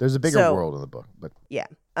 Yeah, there's a bigger world in the book. But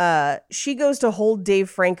yeah. She goes to hold Dave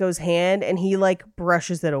Franco's hand, and he, like,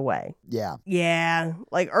 brushes it away. Yeah. Yeah.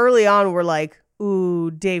 Like, early on, we're like,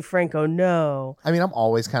 ooh, Dave Franco, no. I mean, I'm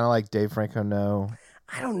always kind of like Dave Franco, no.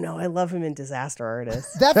 I don't know. I love him in Disaster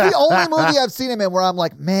Artist. That's the only movie I've seen him in where I'm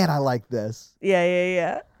like, man, I like this.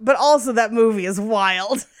 Yeah. But also that movie is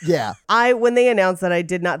wild. Yeah. When they announced that, I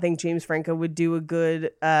did not think James Franco would do a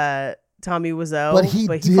good Tommy Wiseau. But he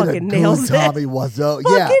did fucking a nails good it. Tommy Wiseau.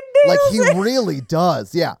 Fucking Yeah. Like he really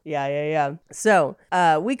does. Yeah. Yeah. So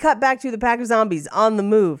we cut back to the pack of zombies on the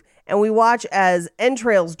move. And we watch as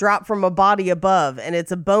entrails drop from a body above, and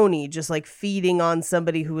it's a Boney just like feeding on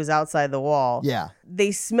somebody who was outside the wall. Yeah.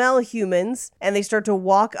 They smell humans, and they start to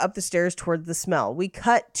walk up the stairs towards the smell. We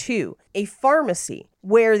cut to a pharmacy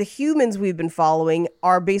where the humans we've been following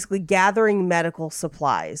are basically gathering medical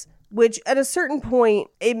supplies, which at a certain point,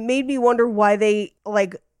 it made me wonder why they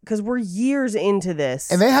because we're years into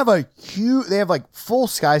this. And they have like full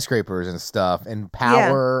skyscrapers and stuff and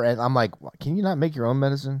power. And I'm like, can you not make your own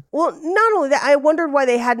medicine? Well, not only that, I wondered why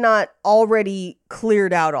they had not already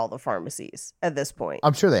cleared out all the pharmacies at this point.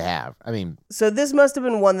 I'm sure they have. I mean, So this must have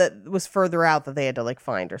been one that was further out that they had to like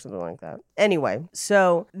find or something like that. Anyway,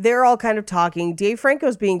 so they're all kind of talking. Dave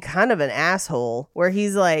Franco's being kind of an asshole where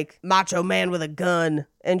he's like, macho man with a gun.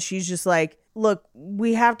 And she's just like, look,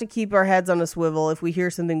 we have to keep our heads on a swivel. If we hear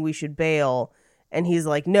something, we should bail. And he's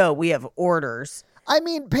like, no, we have orders. I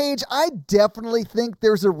mean, Paige, I definitely think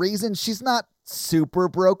there's a reason she's not super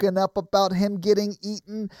broken up about him getting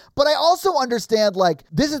eaten. But I also understand, like,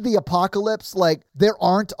 this is the apocalypse. Like, there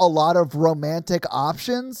aren't a lot of romantic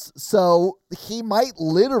options. So he might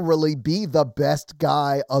literally be the best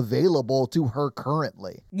guy available to her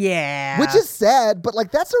currently. Yeah. Which is sad, but,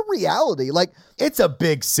 like, that's a reality. Like, it's a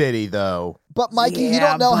big city, though. but Mikey, you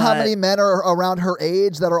don't know how many men are around her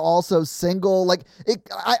age that are also single. Like,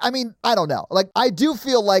 I mean, I don't know. Like, I do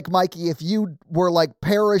feel like, Mikey, if you were like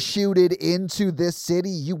parachuted into this city,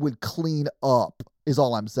 you would clean up, is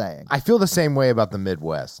all I'm saying. I feel the same way about the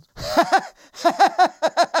Midwest.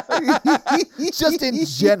 Just in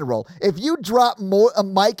general, if you drop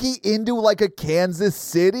Mikey into like a Kansas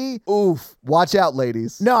City, oof, watch out,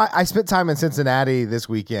 ladies. No, I spent time in Cincinnati this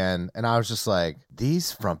weekend, and I was just like,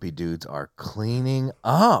 these frumpy dudes are cleaning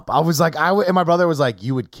up. I was like, and my brother was like,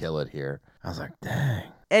 you would kill it here. I was like, dang.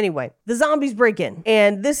 Anyway, the zombies break in,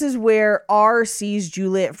 and this is where R sees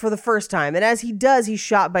Juliet for the first time. And as he does, he's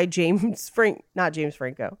shot by not James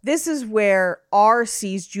Franco. This is where R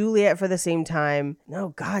sees Juliet for the same time.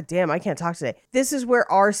 No, goddamn, I can't talk today. This is where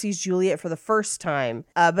R sees Juliet for the first time.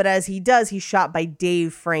 But as he does, he's shot by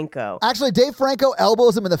Dave Franco. Actually, Dave Franco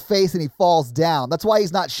elbows him in the face and he falls down. That's why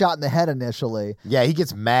he's not shot in the head initially. Yeah, he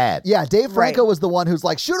gets mad. Yeah, Dave Franco was the one who's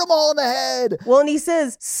like, shoot them all in the head. Well, and he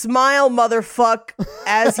says, smile, motherfuck,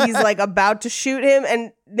 as he's like about to shoot him,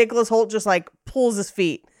 and Nicholas Hoult just like pulls his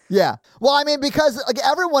feet. Yeah. Well, I mean, because like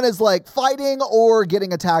everyone is like fighting or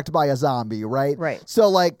getting attacked by a zombie, right? Right. So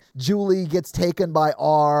like Julie gets taken by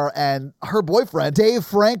R, and her boyfriend, Dave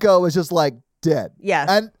Franco, is just like dead. Yeah.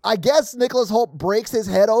 And I guess Nicholas Hoult breaks his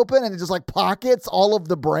head open and just like pockets all of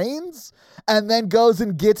the brains and then goes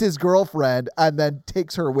and gets his girlfriend and then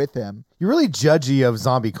takes her with him. You're really judgy of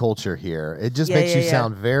zombie culture here. It just makes you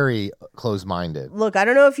sound very close-minded. Look, I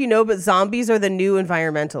don't know if you know, but zombies are the new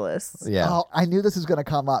environmentalists. Yeah. Oh, I knew this was going to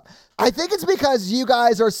come up. I think it's because you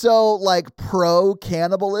guys are so like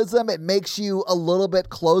pro-cannibalism. It makes you a little bit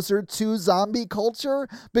closer to zombie culture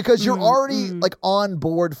because you're already like on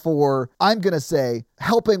board for, I'm going to say,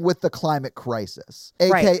 helping with the climate crisis,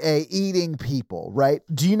 aka eating people, right?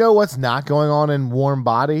 Do you know what's not going on in warm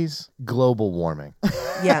bodies? Global warming.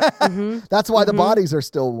 Yeah. Mm-hmm. That's why the bodies are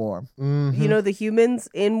still warm. You know, the humans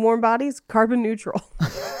in warm bodies, carbon neutral.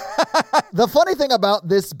 The funny thing about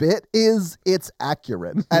this bit is it's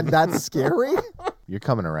accurate, and that's scary. You're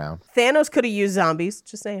coming around. Thanos could have used zombies,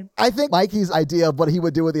 just saying. I think Mikey's idea of what he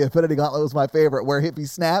would do with the Infinity Gauntlet was my favorite, where if he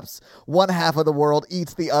snaps, one half of the world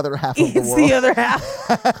eats the other half of the world. Eats the other half.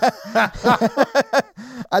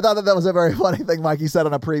 I thought that was a very funny thing Mikey said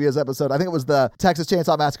on a previous episode. I think it was the Texas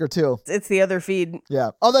Chainsaw Massacre 2. It's the other feed.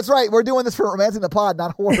 Yeah. Oh, that's right. We're doing this for Romancing the Pod,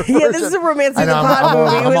 not horror. Yeah, this is a Romancing the I know, Pod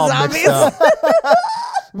movie I'm with all zombies. mixed up.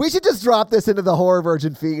 We should just drop this into the Horror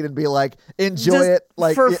Virgin feed and be like, enjoy Just it.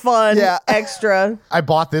 Like for fun, Yeah. extra. I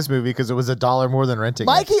bought this movie because it was $1 more than renting it.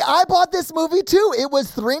 Mikey, I bought this movie too. It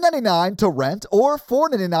was $3.99 to rent or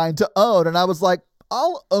 $4.99 to own. And I was like,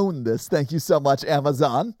 I'll own this. Thank you so much,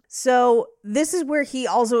 Amazon. So this is where he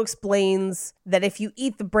also explains that if you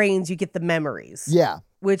eat the brains, you get the memories. Yeah.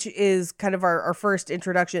 Which is kind of our first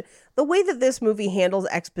introduction. The way that this movie handles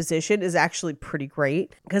exposition is actually pretty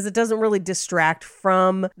great because it doesn't really distract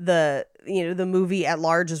from the movie at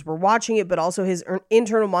large as we're watching it, but also his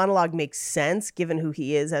internal monologue makes sense given who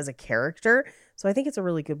he is as a character. So I think it's a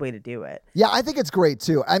really good way to do it. Yeah, I think it's great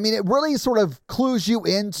too. I mean, it really sort of clues you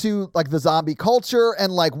into like the zombie culture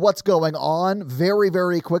and like what's going on very,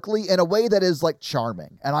 very quickly in a way that is like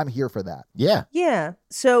charming. And I'm here for that. Yeah. Yeah.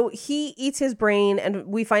 So he eats his brain, and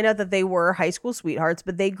we find out that they were high school sweethearts,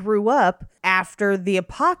 but they grew up after the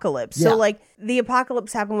apocalypse. Yeah. So like the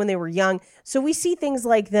apocalypse happened when they were young. So we see things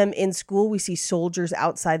like them in school. We see soldiers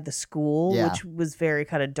outside the school, Yeah. which was very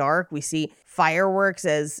kind of dark. We see fireworks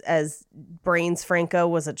as Brains Franco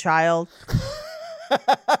was a child.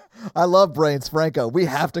 I love Brains Franco. We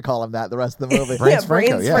have to call him that the rest of the movie. Brains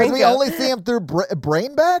Franco, yeah. Because we only see him through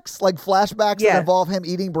brainbacks, like flashbacks that Yeah. involve him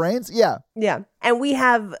eating brains. Yeah. Yeah. And we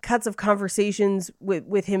have cuts of conversations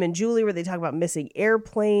with him and Julie where they talk about missing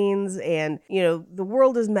airplanes and, the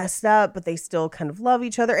world is messed up, but they still kind of love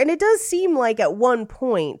each other. And it does seem like at one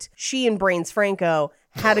point she and Brains Franco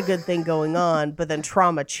had a good thing going on, but then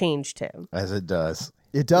trauma changed him. As it does.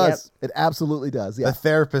 It does. It absolutely does. Yeah. The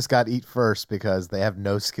therapist got eat first because they have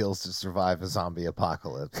no skills to survive a zombie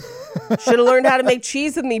apocalypse. Should have learned how to make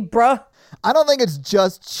cheese with me, bruh. I don't think it's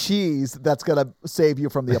just cheese that's going to save you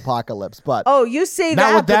from the apocalypse, but Oh, you say Not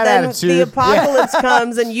that, with but that then attitude. the apocalypse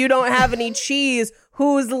comes and you don't have any cheese.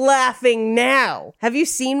 Who's laughing now? Have you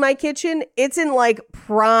seen my kitchen? It's in like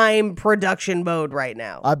prime production mode right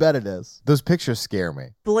now. I bet it is. Those pictures scare me.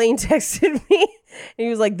 Blaine texted me and he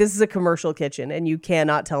was like, this is a commercial kitchen and you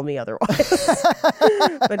cannot tell me otherwise.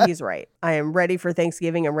 But he's right. I am ready for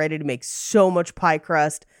Thanksgiving. I'm ready to make so much pie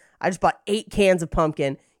crust. I just bought 8 cans of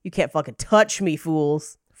pumpkin. You can't fucking touch me,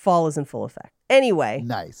 fools. Fall is in full effect. Anyway.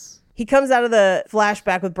 Nice. He comes out of the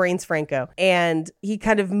flashback with Brains Franco and he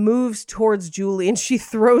kind of moves towards Julie and she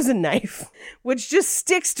throws a knife, which just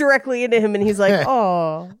sticks directly into him. And he's like,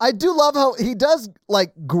 oh. I do love how he does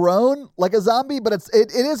like groan like a zombie, but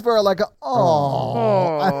it is very like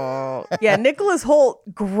Oh. Yeah, Nicholas Hoult,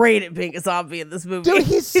 great at being a zombie in this movie. Dude,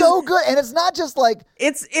 he's so good. And it's not just like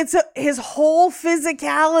It's his whole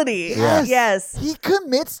physicality. Yes. he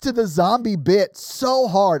commits to the zombie bit so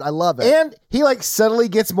hard. I love it. And he like subtly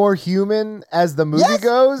gets more human as the movie Yes.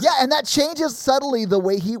 goes. Yeah, and that changes subtly the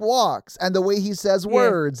way he walks and the way he says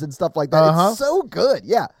words and stuff like that. It's so good.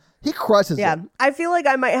 Yeah. He crushes Yeah. it. I feel like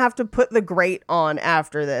I might have to put The Great on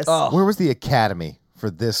after this. Where was the Academy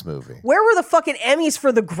for this movie? Where were the fucking Emmys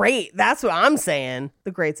for The Great? That's what I'm saying.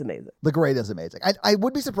 The Great's amazing. The Great is amazing. I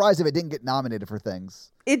would be surprised if it didn't get nominated for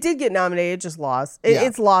things. It did get nominated, it just lost. Yeah.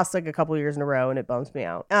 It's lost like a couple years in a row and it bums me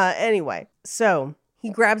out. Anyway, so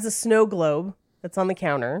he grabs a snow globe that's on the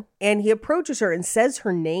counter and he approaches her and says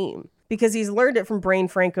her name because he's learned it from Brain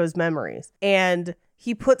Franco's memories. And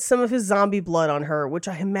he puts some of his zombie blood on her, which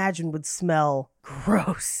I imagine would smell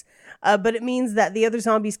gross. But it means that the other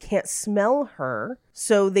zombies can't smell her,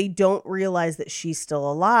 so they don't realize that she's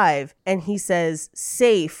still alive. And he says,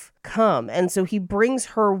 safe, come. And so he brings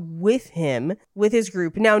her with him, with his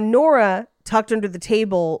group. Now, Nora, tucked under the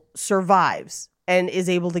table, survives and is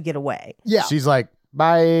able to get away. Yeah. She's like,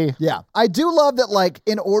 bye. Yeah. I do love that, like,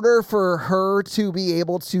 in order for her to be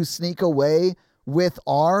able to sneak away with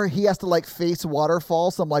R, he has to, like, face waterfall,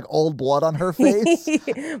 some, like, old blood on her face.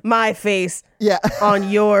 My face Yeah. on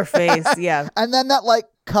your face. Yeah. And then that, like,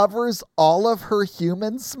 covers all of her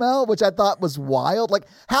human smell, which I thought was wild. Like,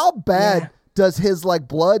 how bad does his, like,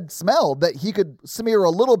 blood smell that he could smear a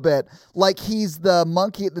little bit, like he's the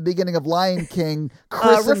monkey at the beginning of Lion King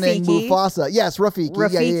christening Rafiki. Mufasa? Yes, Rafiki.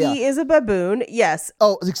 Rafiki is a baboon. Yes.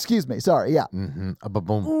 Oh, excuse me. Sorry. Yeah. A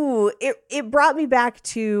baboom. Ooh, it brought me back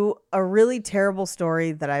to a really terrible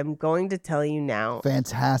story that I'm going to tell you now.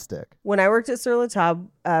 Fantastic. When I worked at Sur La Table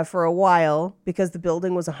for a while, because the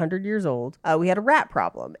building was 100 years old, we had a rat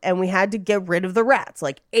problem and we had to get rid of the rats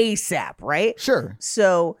like ASAP, right? Sure.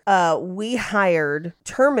 So we hired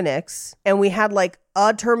Terminix and we had like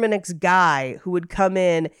a Terminix guy who would come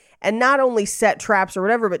in and not only set traps or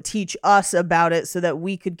whatever, but teach us about it so that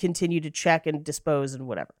we could continue to check and dispose and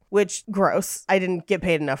whatever. Which, gross. I didn't get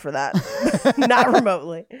paid enough for that. Not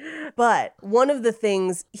remotely. But one of the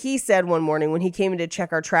things he said one morning when he came in to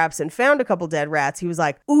check our traps and found a couple dead rats, he was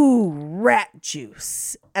like, ooh, rat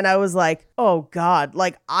juice. And I was like, oh God,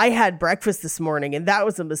 like I had breakfast this morning and that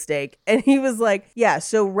was a mistake. And he was like, yeah,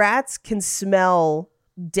 so rats can smell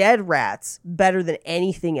dead rats better than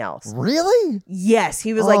anything else. Really? Yes.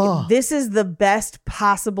 He was like, this is the best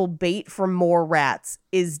possible bait for more rats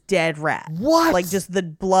is dead rat. What? Like just the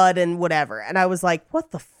blood and whatever. And I was like,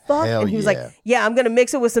 what the fuck? Hell and he was yeah. like, yeah, I'm going to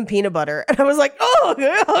mix it with some peanut butter. And I was like,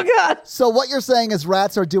 oh God. So what you're saying is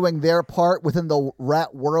rats are doing their part within the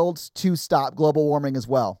rat world to stop global warming as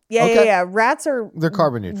well. Yeah. Rats are They're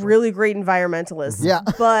carbon neutral. really great environmentalists. Yeah.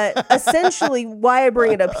 But essentially why I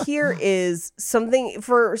bring it up here is something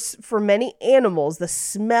for many animals, the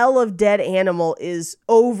smell of dead animal is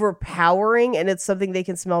overpowering and it's something they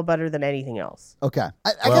can smell better than anything else. Okay.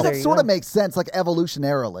 I Well, guess that sort of makes sense, like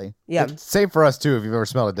evolutionarily. Yeah. Same for us too. If you've ever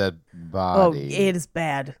smelled a dead Oh, body. it is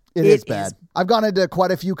bad. It is bad. I've gone into quite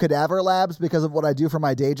a few cadaver labs because of what I do for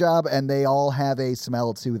my day job, and they all have a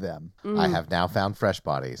smell to them. I have now found fresh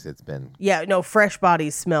bodies. It's been Yeah, no, fresh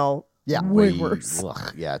bodies smell way worse.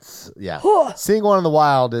 Ugh, yeah. Seeing one in the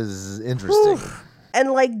wild is interesting.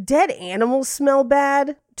 And like dead animals smell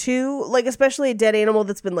bad too, like especially a dead animal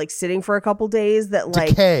that's been like sitting for a couple days that like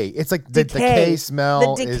Decay. It's like the decay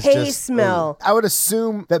smell. The is decay just, smell. I would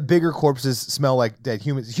assume that bigger corpses smell like dead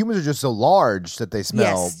humans. Humans are just so large that they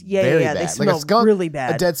smell Yes. Yeah, very yeah, bad. they Like smell a skunk, really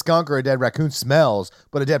bad. A dead skunk or a dead raccoon smells,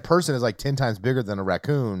 but a dead person is like 10 times bigger than a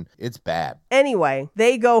raccoon. It's bad. Anyway,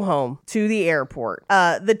 they go home to the airport.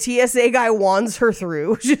 The TSA guy wands her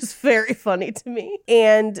through, which is very funny to me.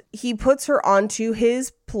 And he puts her onto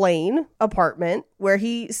his plane apartment where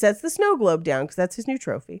he sets the snow globe down because that's his new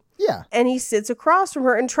trophy. Yeah. And he sits across from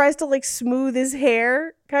her and tries to like smooth his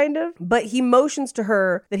hair, kind of. But he motions to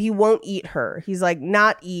her that he won't eat her. He's like,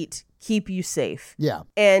 not eat, keep you safe. Yeah.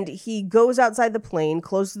 And he goes outside the plane,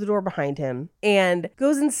 closes the door behind him, and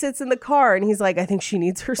goes and sits in the car. And he's like, I think she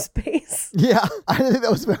needs her space. Yeah, I think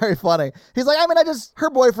that was very funny. He's like, her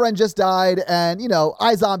boyfriend just died and,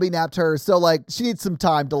 I zombie napped her. So like she needs some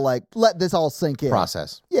time to like let this all sink in.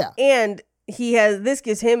 Process. Yeah. And this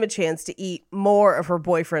gives him a chance to eat more of her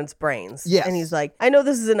boyfriend's brains. Yes. And he's like, I know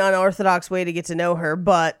this is an unorthodox way to get to know her,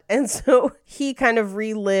 and so he kind of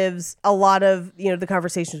relives a lot of, the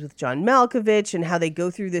conversations with John Malkovich and how they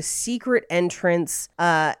go through this secret entrance,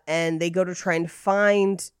 and they go to try and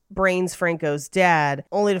find Brains Franco's dad,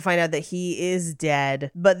 only to find out that he is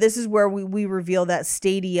dead. But this is where we reveal that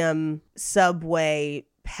stadium subway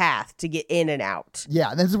path to get in and out.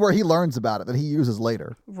 Yeah, and this is where he learns about it that he uses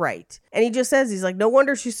later. Right. And he just says, he's like, no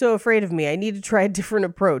wonder she's so afraid of me. I need to try a different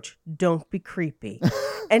approach. Don't be creepy.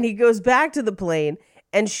 And he goes back to the plane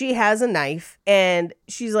and she has a knife and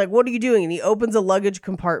she's like, what are you doing? And he opens a luggage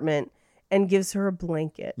compartment and gives her a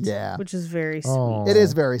blanket. Yeah. Which is very sweet. Oh. It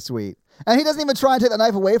is very sweet. And he doesn't even try and take the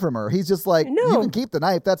knife away from her. He's just like, No. you can keep the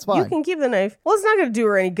knife. That's fine. You can keep the knife. Well, it's not going to do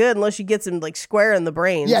her any good unless she gets him like square in the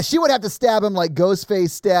brains. Yeah, she would have to stab him like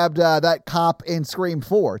Ghostface stabbed that cop in Scream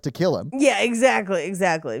 4 to kill him. Yeah, exactly.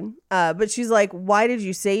 But she's like, why did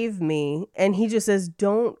you save me? And he just says,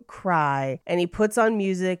 don't cry. And he puts on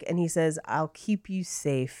music and he says, I'll keep you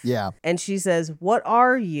safe. Yeah. And she says, what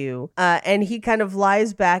are you? And he kind of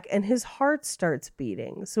lies back and his heart starts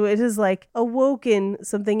beating. So it is like awoken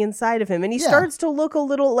something inside of him. And he starts to look a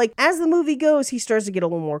little like, as the movie goes, he starts to get a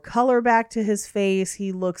little more color back to his face.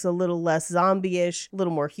 He looks a little less zombie-ish, a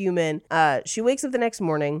little more human. She wakes up the next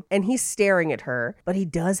morning and he's staring at her, but he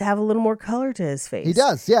does have a little more color to his face. He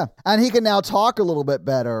does, yeah. And he can now talk a little bit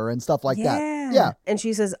better and stuff like that. Yeah. And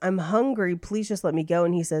she says, I'm hungry. Please just let me go.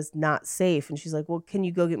 And he says, not safe. And she's like, well, can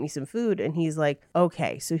you go get me some food? And he's like,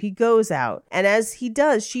 okay. So he goes out. And as he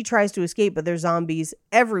does, she tries to escape, but there's zombies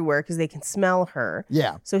everywhere because they can smell her.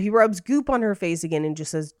 Yeah. So he rubs goop on her face again and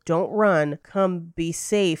just says, don't run. Come be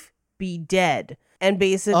safe. Be dead. And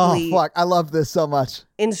basically I love this so much.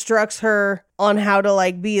 instructs her on how to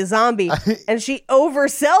like be a zombie. And she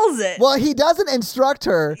oversells it. Well, he doesn't instruct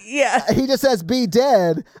her. Yeah. He just says, be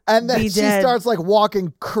dead. And then Be she dead. starts like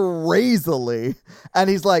walking crazily. And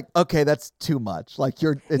he's like, okay, that's too much. Like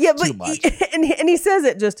it's too much. And he says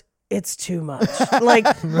it just, it's too much. like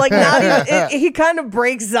not even, he kind of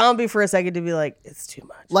breaks Zombie for a second to be like, it's too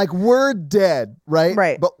much. Like, we're dead, right?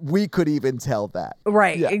 Right. But we could even tell that.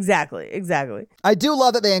 Right, Yeah. exactly. I do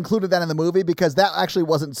love that they included that in the movie because that actually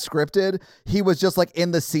wasn't scripted. He was just like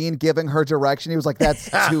in the scene giving her direction. He was like, that's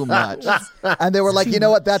too much. And they were like, you know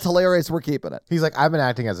what? That's hilarious. We're keeping it. He's like, I've been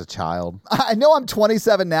acting as a child. I know I'm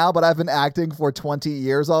 27 now, but I've been acting for 20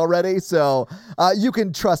 years already. So you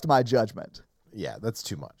can trust my judgment. Yeah, that's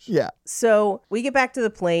too much. Yeah. So we get back to the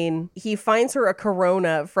plane. He finds her a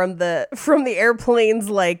Corona from the airplane's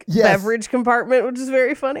like Yes. beverage compartment, which is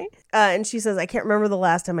very funny. And she says, I can't remember the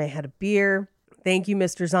last time I had a beer. Thank you,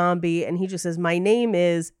 Mr. Zombie. And he just says, my name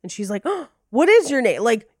is, and she's like, oh, what is your name?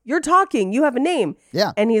 Like, you're talking, you have a name.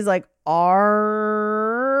 Yeah. And he's like,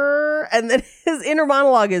 R. And then his inner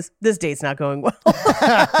monologue is, this date's not going well.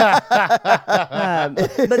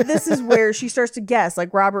 But this is where she starts to guess,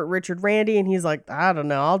 like Robert, Richard, Randy. And he's like, I don't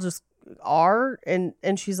know, I'll just R. And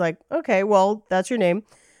she's like, okay, well, that's your name.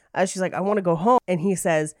 She's like, I want to go home. And he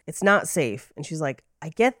says, it's not safe. And she's like, I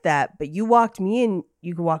get that, but you walked me in,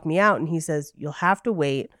 you could walk me out. And he says, you'll have to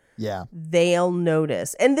wait. Yeah. They'll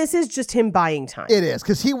notice. And this is just him buying time. It is,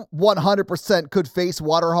 because he 100% could face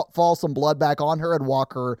waterfall some blood back on her and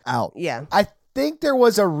walk her out. Yeah. I think there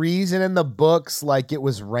was a reason in the books, like it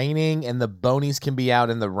was raining and the Bonies can be out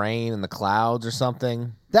in the rain and the clouds or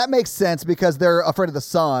something. That makes sense because they're afraid of the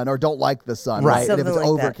sun or don't like the sun. Right. Right. And if Something it's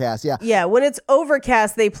like that. overcast. Yeah. Yeah, when it's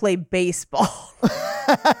overcast, they play baseball.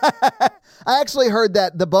 I actually heard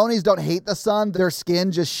that the Bonies don't hate the sun. Their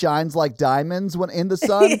skin just shines like diamonds when in the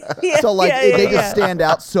sun. So like they just stand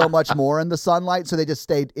out so much more in the sunlight. So they just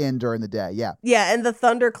stayed in during the day. Yeah. Yeah, and the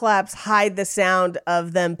thunderclaps hide the sound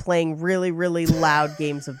of them playing really, really loud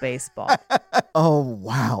games of baseball. Oh,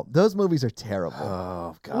 wow. Those movies are terrible.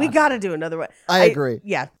 Oh, God. We got to do another one. I agree.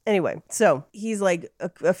 Yeah. Anyway, so he's like,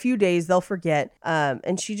 a few days, they'll forget.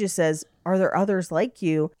 And she just says, are there others like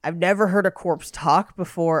you? I've never heard a corpse talk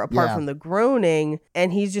before, apart Yeah. from the groaning.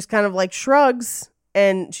 And he's just kind of like shrugs.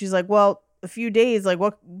 And she's like, well, a few days, like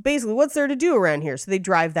what's there to do around here? So they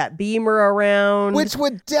drive that Beamer around. Which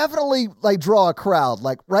would definitely like draw a crowd,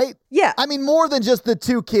 like, right? Yeah. I mean, more than just the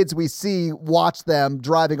two kids we see watch them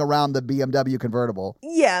driving around the BMW convertible.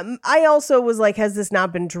 Yeah. I also was like, has this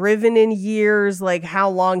not been driven in years? Like,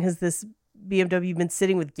 how long has this BMW been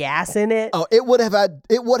sitting with gas in it? Oh, it would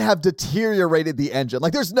have deteriorated the engine.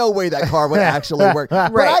 Like, there's no way that car would actually work.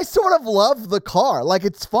 But Right. I sort of love the car. Like,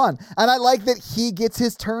 it's fun. And I like that he gets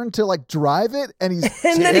his turn to like drive it and he's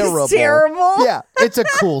And then terrible. he's terrible. Yeah. It's a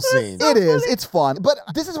cool scene. It is. It's fun. But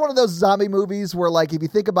this is one of those zombie movies where, like, if you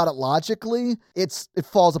think about it logically, it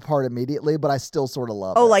falls apart immediately, but I still sort of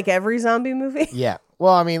love Oh, it. like every zombie movie? Yeah.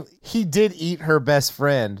 Well, I mean, he did eat her best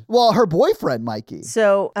friend. Well, her boyfriend, Mikey.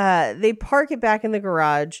 So they park it back in the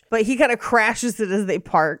garage, but he kind of crashes it as they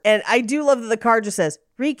park. And I do love that the car just says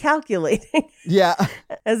recalculating Yeah.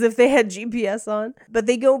 as if they had GPS on. But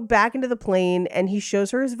they go back into the plane and he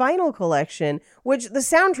shows her his vinyl collection, which the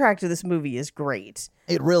soundtrack to this movie is great.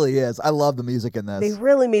 It really is. I love the music in this. They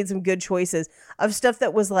really made some good choices of stuff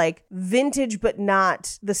that was like vintage, but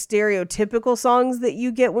not the stereotypical songs that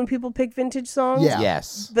you get when people pick vintage songs. Yeah.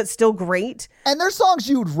 Yes. But still great. And they're songs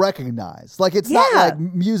you would recognize. Like, it's not Yeah. like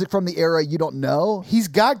music from the era you don't know. He's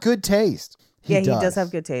got good taste. He He does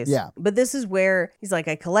have good taste. Yeah. But this is where he's like,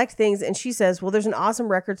 I collect things. And she says, well, there's an awesome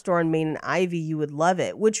record store on Main and Ivy. You would love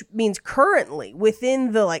it. Which means currently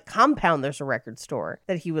within the like compound, there's a record store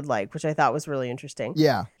that he would like, which I thought was really interesting.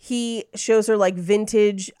 Yeah. He shows her like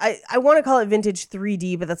vintage. I want to call it vintage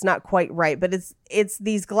 3D, but that's not quite right. But it's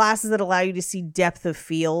these glasses that allow you to see depth of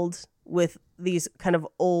field with these kind of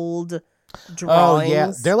old drawings. Oh,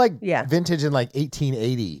 yeah. They're like Yeah. vintage in like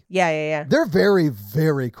 1880. Yeah. They're very,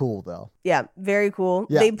 very cool, though. Yeah, very cool.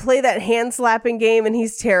 Yeah. They play that hand slapping game and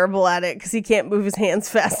he's terrible at it because he can't move his hands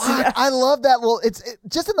fast enough. I love that. Well, it's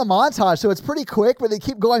just in the montage, so it's pretty quick, but they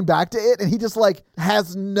keep going back to it, and he just like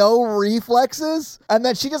has no reflexes, and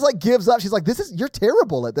then she just like gives up. She's like, you're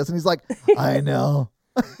terrible at this. And he's like, I know.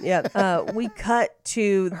 Yeah. We cut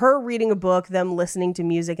to her reading a book, them listening to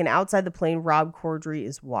music, and outside the plane, Rob Corddry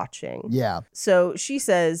is watching. Yeah. So she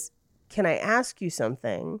says, can I ask you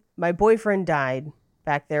something? My boyfriend died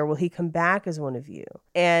back there. Will he come back as one of you?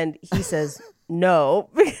 And he says, no,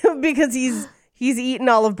 because he's eaten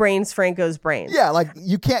all of Franco's brains. Yeah, like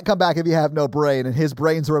you can't come back if you have no brain, and his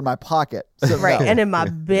brains are in my pocket. So Right. no. And in my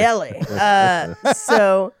belly.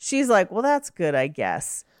 So she's like, well, that's good, I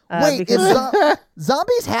guess. Wait, because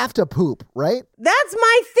zombies have to poop, right? that's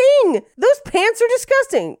my thing. Those pants are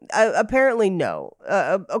disgusting. Apparently, no.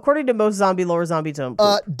 According to most zombie lore, zombies don't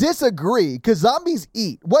poop. Disagree, because zombies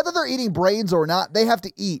eat. Whether they're eating brains or not, they have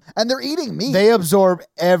to eat. And they're eating meat. They absorb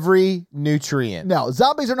every nutrient. No,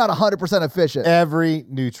 zombies are not 100% efficient. Every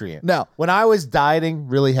nutrient. No. When I was dieting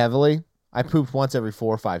really heavily, I pooped once every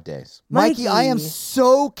 4 or 5 days. Mikey, I am Mikey.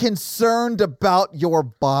 so concerned about your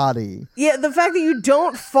body. Yeah, the fact that you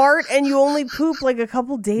don't fart and you only poop like a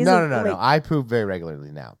couple days. No. I poop very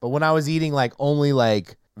regularly now. But when I was eating like only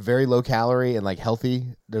like very low calorie and like healthy,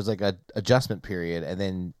 there's like a adjustment period. And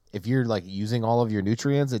then if you're like using all of your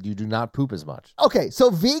nutrients, that you do not poop as much. Okay, so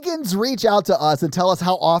vegans reach out to us and tell us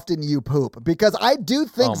how often you poop, because I do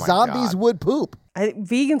think Oh my zombies God. would poop.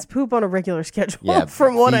 Vegans poop on a regular schedule, Yeah,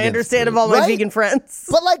 from what I vegans understand poop. of all my Right? vegan friends.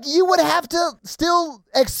 But like you would have to still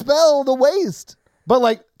expel the waste. But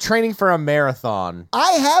like training for a marathon.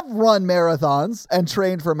 I have run marathons and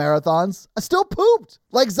trained for marathons. I still pooped.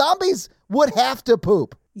 Like zombies would have to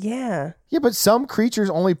poop. Yeah. Yeah, but some creatures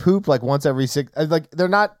only poop like once every 6. Like they're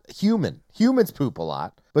not human. Humans poop a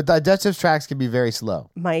lot, but digestive tracts can be very slow.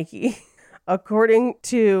 Mikey, according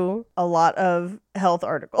to a lot of health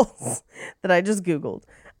articles that I just Googled,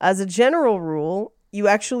 as a general rule, you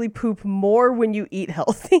actually poop more when you eat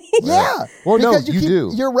healthy. Yeah. Well, no, because you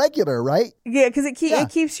do. You're regular, right? Yeah, because it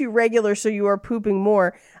keeps you regular, so you are pooping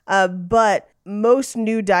more. But most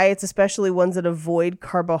new diets, especially ones that avoid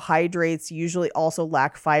carbohydrates, usually also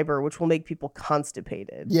lack fiber, which will make people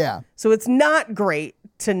constipated. Yeah. So it's not great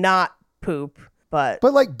to not poop, but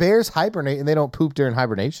But like bears hibernate and they don't poop during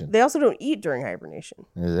hibernation. they also don't eat during hibernation.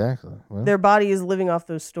 Exactly. Well, Their body is living off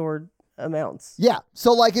those stored amounts. Yeah.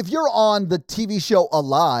 So like if you're on the TV show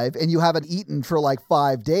Alive and you haven't eaten for like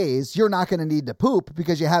 5 days, you're not going to need to poop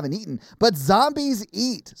because you haven't eaten. But zombies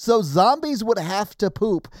eat. So zombies would have to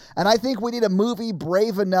poop. And I think we need a movie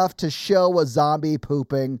brave enough to show a zombie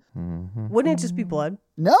pooping. Wouldn't it just be blood?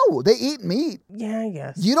 No, they eat meat. Yeah, I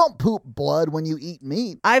guess. You don't poop blood when you eat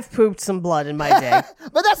meat. I've pooped some blood in my day.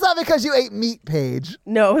 But that's not because you ate meat, Paige.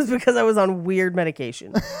 No, it was because I was on weird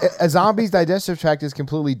medication. a zombie's digestive tract is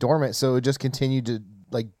completely dormant, so it would just continue to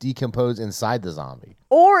like decompose inside the zombie.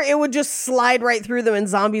 Or it would just slide right through them and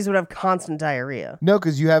zombies would have constant diarrhea. No,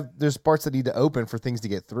 because there's parts that need to open for things to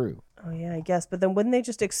get through. Oh, yeah, I guess. But then wouldn't they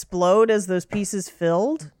just explode as those pieces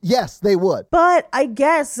filled? Yes, they would. But I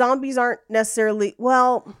guess zombies aren't necessarily,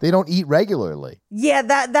 well, They don't eat regularly. yeah,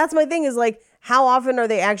 that's my thing is like, how often are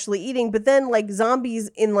they actually eating? But then like zombies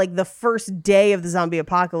in like the first day of the zombie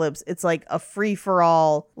apocalypse, it's like a free for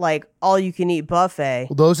all, like all you can eat buffet.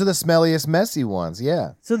 Well, those are the smelliest, messy ones.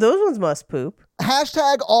 Yeah. So those ones must poop.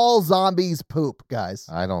 Hashtag all zombies poop, guys.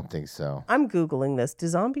 I don't think so. I'm Googling this. Do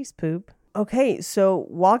zombies poop? Okay, so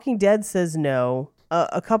Walking Dead says no.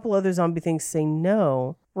 A couple other zombie things say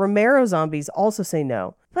no. Romero zombies also say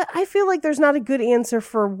no. But I feel like there's not a good answer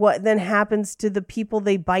for what then happens to the people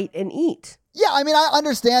they bite and eat. Yeah, I mean, I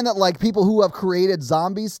understand that like people who have created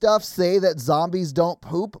zombie stuff say that zombies don't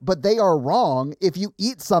poop, but they are wrong. If you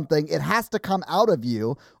eat something, it has to come out of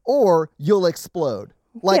you or you'll explode.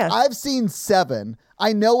 Like Yeah. I've seen Seven.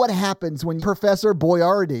 I know what happens when Professor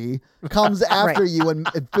Boyardee comes after you and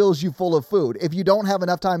it fills you full of food. If you don't have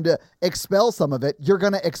enough time to expel some of it, you're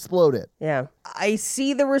going to explode it. Yeah. I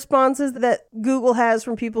see the responses that Google has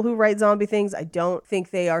from people who write zombie things. I don't think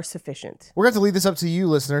they are sufficient. We're going to leave this up to you,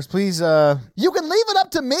 listeners. Please, You can leave it up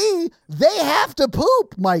to me. They have to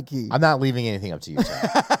poop, Mikey. I'm not leaving anything up to you,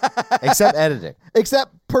 Chad. Except editing.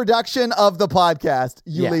 Except production of the podcast,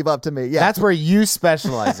 you Yeah. leave up to me. Yeah. That's where you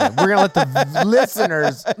specialize in. We're going to let the listeners.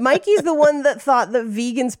 Mikey's the one that thought that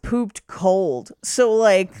vegans pooped cold. So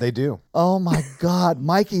like, They do. Oh my God,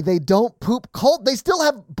 Mikey, they don't poop cold. They still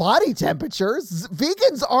have body temperatures.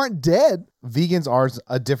 Vegans aren't dead. Vegans are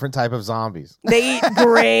a different type of zombies. they eat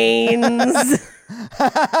grains.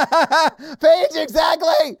 Paige,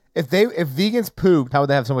 exactly. If vegans pooped, how would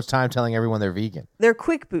they have so much time telling everyone they're vegan? They're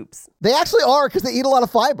quick poops. They actually are because they eat a lot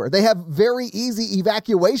of fiber. They have very easy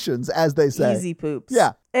evacuations, as they say. Easy poops.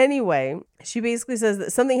 Yeah. Anyway, she basically says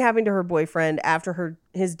that something happened to her boyfriend after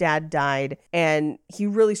his dad died, and he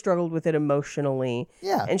really struggled with it emotionally.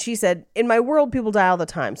 Yeah. And she said, in my world, people die all the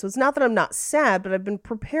time. So it's not that I'm not sad, but I've been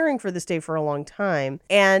preparing for this day for a long time.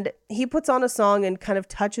 And he puts on a song and kind of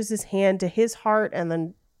touches his hand to his heart and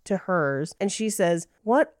then to hers. And she says,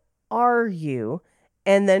 "What are you?"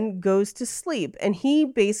 And then goes to sleep. And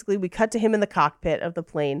we cut to him in the cockpit of the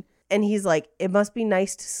plane. And he's like, "It must be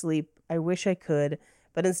nice to sleep. I wish I could."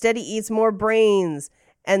 But instead he eats more brains.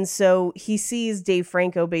 And so he sees Dave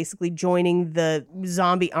Franco basically joining the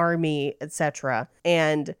zombie army, etc.,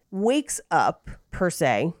 and wakes up per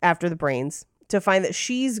se, after the brains, to find that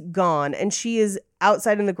she's gone and she is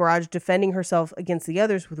outside in the garage defending herself against the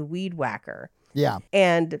others with a weed whacker. Yeah.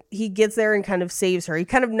 And he gets there and kind of saves her. He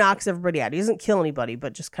kind of knocks everybody out. He doesn't kill anybody,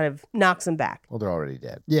 but just kind of knocks them back. Well, they're already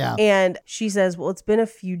dead. Yeah. And she says, well, it's been a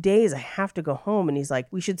few days. I have to go home. And he's like,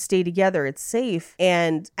 we should stay together. It's safe.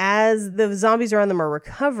 And as the zombies around them are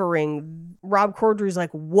recovering, Rob Corddry's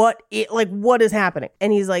like, what is happening?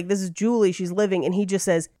 And he's like, this is Julie. She's living. And he just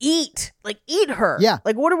says, eat. Like, eat her. Yeah.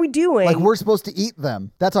 Like, what are we doing? Like, we're supposed to eat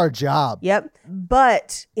them. That's our job. Yep.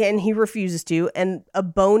 But, and he refuses to, and a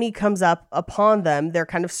Boney comes up upon them. They're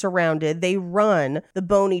kind of surrounded. They run. The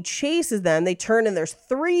Boney chases them. They turn, and there's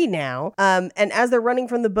 3 now. And as they're running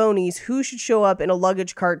from the Bonies, who should show up in a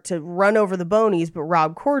luggage cart to run over the Bonies but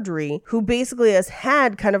Rob Corddry, who basically has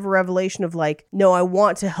had kind of a revelation of like, no, I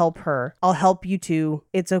want to help her. I'll help you too.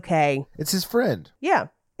 It's okay. It's his friend. Yeah.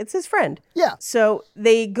 It's his friend. Yeah. So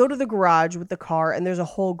they go to the garage with the car and there's a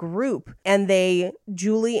whole group and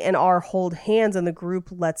Julie and R hold hands and the group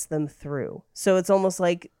lets them through. So it's almost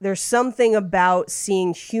like there's something about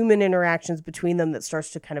seeing human interactions between them that starts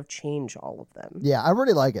to kind of change all of them. Yeah, I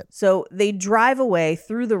really like it. So they drive away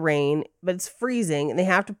through the rain, but it's freezing and they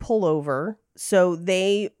have to pull over. So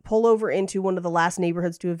they pull over into one of the last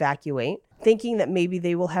neighborhoods to evacuate, thinking that maybe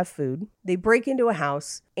they will have food. They break into a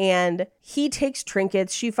house and he takes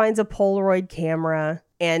trinkets. She finds a Polaroid camera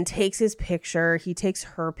and takes his picture. He takes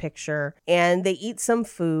her picture and they eat some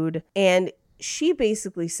food. And she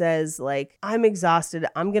basically says, like, I'm exhausted.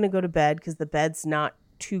 I'm going to go to bed because the bed's not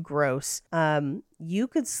too gross. You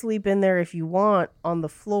could sleep in there if you want on the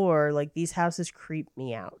floor. Like, these houses creep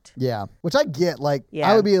me out. Yeah, which I get. Like,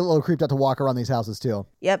 Yeah. I would be a little creeped out to walk around these houses too.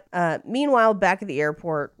 Yep. Meanwhile, back at the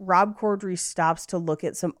airport, Rob Corddry stops to look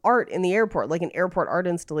at some art in the airport, like an airport art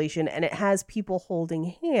installation, and it has people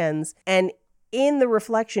holding hands. And in the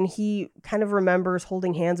reflection, he kind of remembers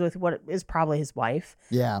holding hands with what is probably his wife.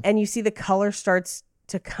 Yeah. And you see the color starts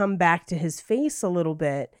to come back to his face a little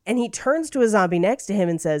bit. And he turns to a zombie next to him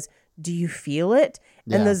and says, do you feel it?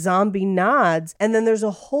 And Yeah. the zombie nods. And then there's a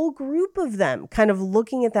whole group of them kind of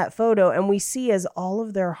looking at that photo. And we see as all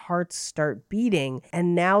of their hearts start beating.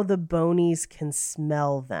 And now the Bonies can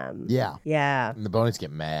smell them. Yeah. Yeah. And the Bonies get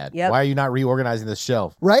mad. Yep. Why are you not reorganizing the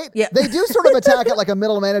shelf? Right? Yeah. They do sort of attack it like a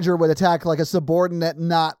middle manager would attack like a subordinate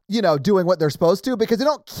not, doing what they're supposed to, because they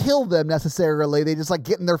don't kill them necessarily. They just like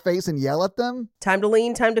get in their face and yell at them. Time to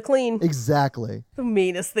lean, time to clean. Exactly. The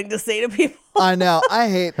meanest thing to say to people. I know.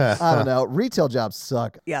 I don't know. Retail jobs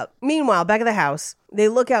suck. Yep. Meanwhile, back at the house, they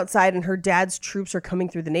look outside and her dad's troops are coming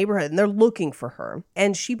through the neighborhood and they're looking for her.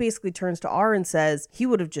 And she basically turns to R and says, he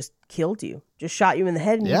would have just killed you, just shot you in the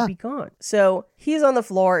head and Yeah. you'd be gone. So he's on the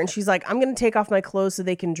floor and she's like, I'm going to take off my clothes so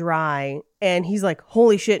they can dry. And he's like,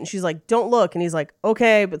 holy shit. And she's like, don't look. And he's like,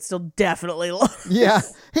 okay, but still definitely look. Yeah.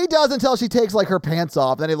 He does until she takes like her pants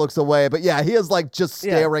off. Then he looks away. But yeah, he is like just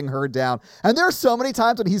staring her down. And there are so many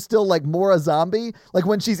times when he's still like more a zombie. Like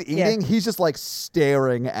when she's eating, he's just like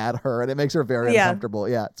staring at her and it makes her very uncomfortable.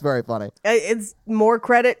 Yeah, it's very funny. It's more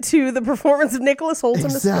credit to the performance of Nicholas Hoult in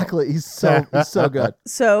this film. Exactly. He's so good.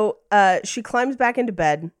 So she climbs back into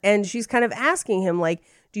bed and she's kind of asking him, like,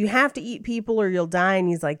 do you have to eat people or you'll die? And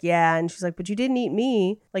he's like, yeah. And she's like, but you didn't eat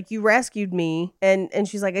me. Like, you rescued me. And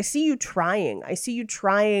she's like, I see you trying. I see you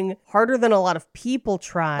trying harder than a lot of people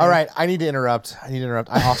try. All right, I need to interrupt.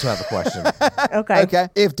 I also have a question. Okay. Okay.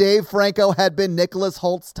 If Dave Franco had been Nicholas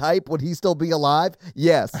Holt's type, would he still be alive?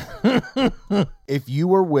 Yes. If you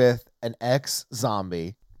were with an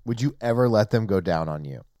ex-zombie, would you ever let them go down on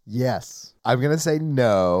you? Yes. I'm going to say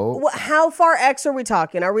no. How far X are we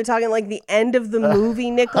talking? Are we talking like the end of the movie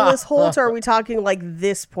Nicholas Hoult, or are we talking like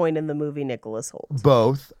this point in the movie Nicholas Hoult?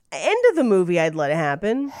 Both. End of the movie, I'd let it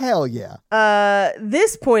happen. Hell yeah.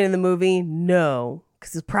 This point in the movie, no.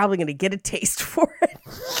 Because he's probably going to get a taste for it.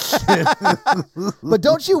 But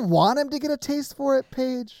don't you want him to get a taste for it,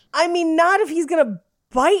 Paige? I mean, not if he's going to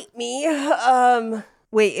bite me.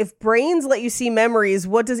 Wait, if brains let you see memories,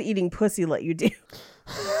 what does eating pussy let you do?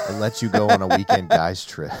 It lets you go on a weekend guys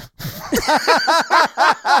trip.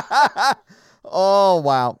 Oh,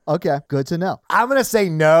 wow. Okay. Good to know. I'm going to say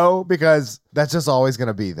no because that's just always going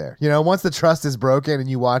to be there. Once the trust is broken and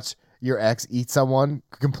you watch your ex eat someone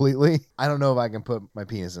completely, I don't know if I can put my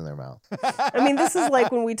penis in their mouth. I mean, this is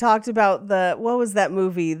like when we talked about what was that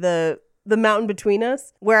movie? The Mountain Between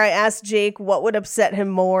Us, where I asked Jake what would upset him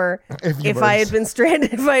more if I had been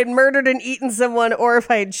stranded, if I had murdered and eaten someone, or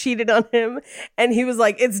if I had cheated on him. And he was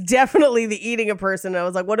like, it's definitely the eating a person. And I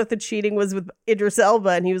was like, what if the cheating was with Idris Elba?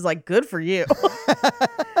 And he was like, good for you.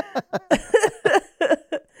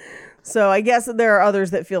 So I guess there are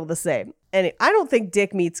others that feel the same. And I don't think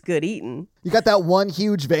dick meat's good eating. You got that one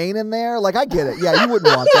huge vein in there? Like, I get it. Yeah, you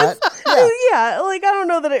wouldn't want that. Yeah. Yeah, like I don't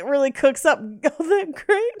know that it really cooks up all that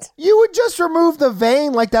great. You would just remove the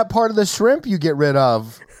vein like that part of the shrimp you get rid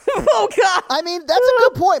of. Oh, God. I mean, that's a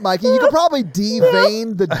good point, Mikey. You could probably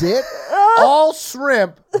devein the dick. All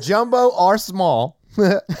shrimp, jumbo or small.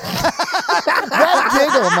 That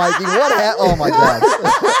giggle, Mikey. Oh, my God.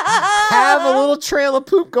 Have a little trail of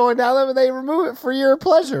poop going down them and they remove it for your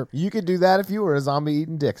pleasure. You could do that if you were a zombie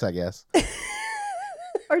eating dicks, I guess.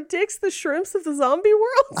 Are dicks the shrimps of the zombie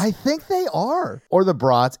world? I think they are. Or the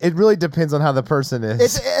brats. It really depends on how the person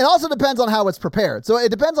is. It also depends on how it's prepared. So it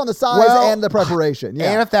depends on the size and the prepreration.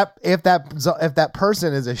 Yeah. And if that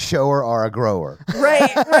person is a shower or a grower.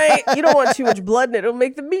 Right. You don't want too much blood in it. It'll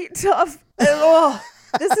make the meat tough.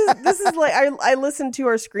 This is like I listened to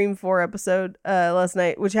our Scream 4 episode last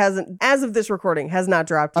night, which hasn't, as of this recording, has not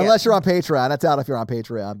dropped yet. Unless you're on Patreon. That's out if you're on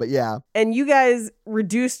Patreon. But yeah. And you guys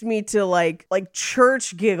reduced me to like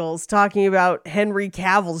church giggles talking about Henry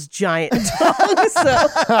Cavill's giant tongue. So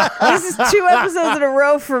this is 2 episodes in a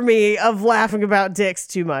row for me of laughing about dicks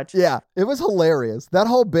too much. Yeah, it was hilarious. That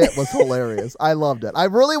whole bit was hilarious. I loved it. I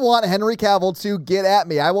really want Henry Cavill to get at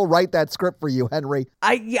me. I will write that script for you, Henry.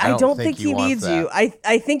 I don't think he needs you.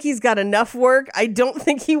 I think he's got enough work. I don't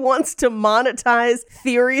think he wants to monetize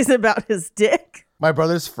theories about his dick. My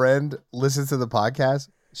brother's friend listens to the podcast.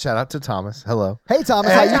 Shout out to Thomas. Hello. Hey,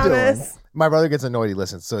 Thomas. Hi, how you doing? Thomas. My brother gets annoyed he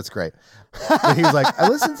listens, so it's great. But he was like, I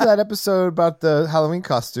listened to that episode about the Halloween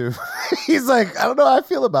costume. He's like, I don't know how I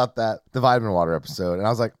feel about that. The vitamin water episode. And I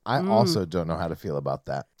was like, I also don't know how to feel about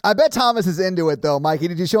that. I bet Thomas is into it, though, Mikey.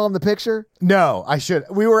 Did you show him the picture? No, I should.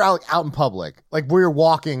 We were out in public. Like, we were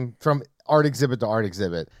walking from art exhibit to art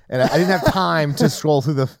exhibit. And I didn't have time to scroll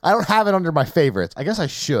through I don't have it under my favorites. I guess I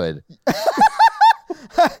should.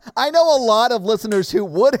 I know a lot of listeners who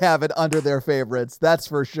would have it under their favorites. That's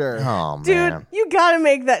for sure. Oh, man. Dude, you gotta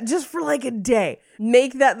make that just for like a day.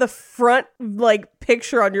 Make that the front like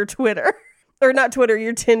picture on your Twitter. Or not Twitter,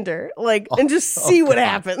 your Tinder. Like, and just see what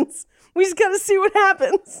happens. We just gotta see what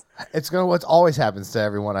happens. It's what always happens to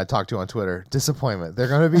everyone I talk to on Twitter. Disappointment. They're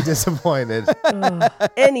gonna be disappointed.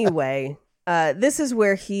 Anyway, this is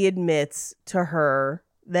where he admits to her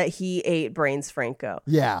that he ate Brains Franco.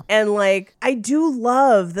 Yeah. And like, I do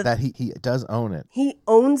love that he does own it. he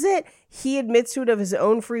owns it. He admits to it of his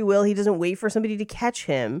own free will. He doesn't wait for somebody to catch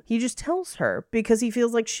him. He just tells her because he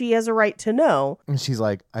feels like she has a right to know. And she's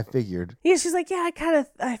like, I figured. Yeah, she's like, yeah,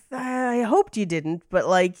 I hoped you didn't, but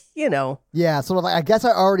like, you know. Yeah, sort of like, I guess I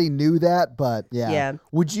already knew that, but yeah. Yeah.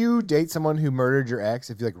 Would you date someone who murdered your ex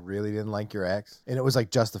if you like really didn't like your ex? And it was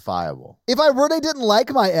like justifiable. If I really didn't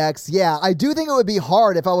like my ex, yeah, I do think it would be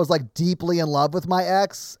hard if I was like deeply in love with my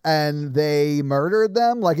ex and they murdered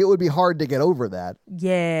them. Like, it would be hard to get over that.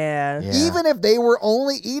 Yeah. Even if they were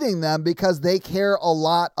only eating them because they care a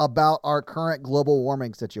lot about our current global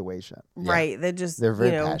warming situation. Right. They're very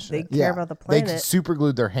they passionate. care about the planet. They super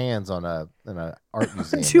glued their hands on a art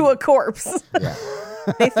museum. to a corpse. Yeah.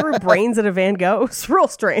 They threw brains at a Van Gogh. It's real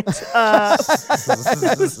strange.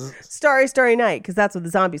 Starry Night, because that's when the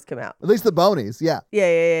zombies come out. At least the bonies, yeah.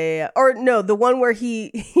 Yeah. Or no, the one where he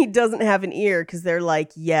doesn't have an ear because they're like,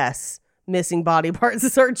 yes, missing body parts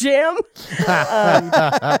is our jam.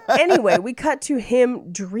 Anyway, we cut to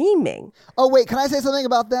him dreaming. Oh, wait, can I say something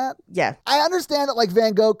about that? Yeah. I understand that like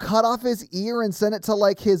Van Gogh cut off his ear and sent it to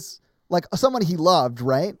like someone he loved,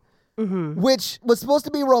 right? Mm-hmm. Which was supposed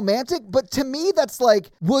to be romantic, but to me that's like,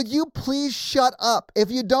 will you please shut up? If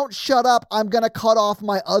you don't shut up, I'm gonna cut off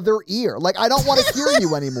my other ear. Like, I don't want to hear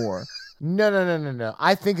you anymore. No.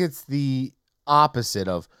 I think it's the opposite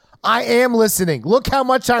of, I am listening. Look how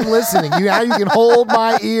much I'm listening. You can hold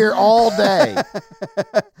my ear all day.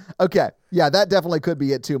 Okay. Yeah, that definitely could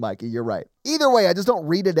be it too, Mikey. You're right. Either way, I just don't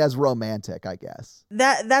read it as romantic, I guess.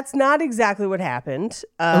 That's not exactly what happened.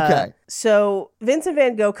 Okay. So Vincent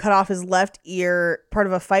van Gogh cut off his left ear, part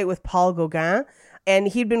of a fight with Paul Gauguin.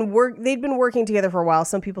 And they'd been working together for a while.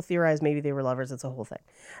 Some people theorize maybe they were lovers. It's a whole thing.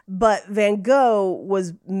 But Van Gogh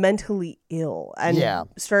was mentally ill and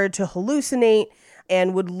started to hallucinate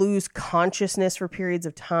and would lose consciousness for periods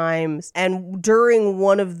of times. And during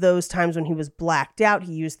one of those times when he was blacked out,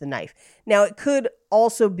 he used the knife. Now, it could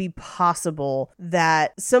also be possible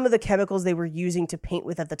that some of the chemicals they were using to paint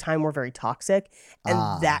with at the time were very toxic, and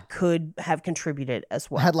that could have contributed as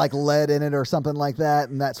well. Had like lead in it or something like that,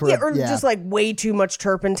 and that sort of... Or just like way too much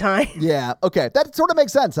turpentine. Yeah, okay. That sort of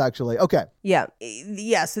makes sense, actually. Okay. Yeah,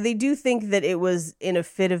 so they do think that it was in a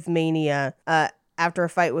fit of mania after a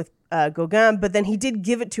fight with Gauguin, but then he did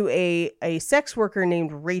give it to a sex worker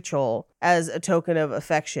named Rachel as a token of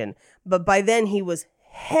affection. But by then he was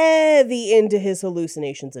heavy into his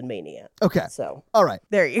hallucinations and mania. Okay. So, all right.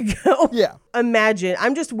 There you go. Yeah. Imagine,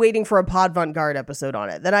 I'm just waiting for a Podvant-Garde episode on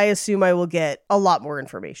it. Then I assume I will get a lot more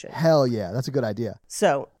information. Hell yeah. That's a good idea.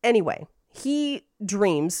 So, anyway, he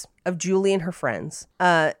dreams of Julie and her friends.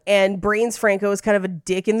 And Brains Franco is kind of a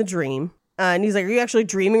dick in the dream. And he's like, are you actually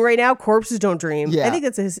dreaming right now? Corpses don't dream. Yeah. I think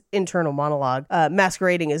that's his internal monologue,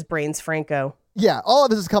 masquerading as Brains Franco. Yeah, all of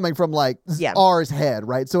this is coming from like R's head,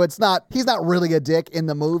 right? So he's not really a dick in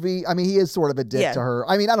the movie. I mean, he is sort of a dick to her.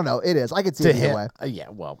 I mean, I don't know. It is. I could see it either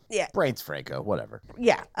way. Brains Franco, whatever.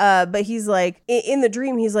 Yeah. But he's like, in the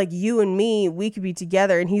dream, he's like, you and me, we could be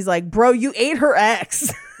together. And he's like, bro, you ate her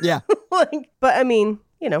ex. Yeah. But I mean,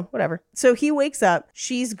 whatever. So he wakes up,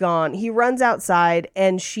 she's gone. He runs outside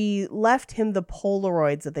and she left him the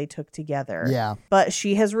Polaroids that they took together. Yeah. But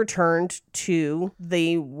she has returned to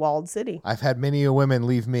the walled city. I've had many women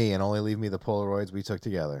leave me and only leave me the Polaroids we took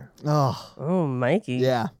together. Oh, Mikey.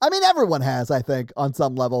 Yeah. I mean, everyone has, I think, on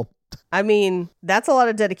some level. I mean, that's a lot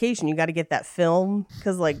of dedication. You got to get that film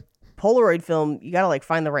because like Polaroid film, you got to like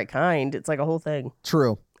find the right kind. It's like a whole thing.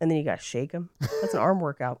 True. And then you got to shake them. That's an arm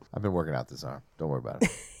workout. I've been working out this arm. Don't worry about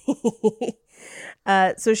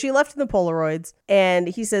it. So she left him the Polaroids and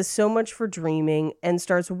he says, so much for dreaming, and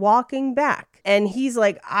starts walking back. And he's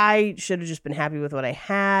like, I should have just been happy with what I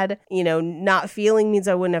had. Not feeling means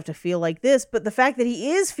I wouldn't have to feel like this. But the fact that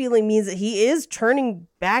he is feeling means that he is turning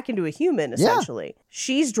back into a human, essentially. Yeah.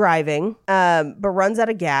 She's driving, but runs out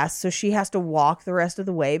of gas. So she has to walk the rest of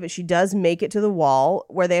the way. But she does make it to the wall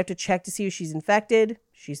where they have to check to see if she's infected.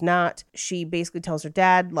 She's not. She basically tells her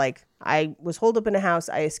dad, like, I was holed up in a house.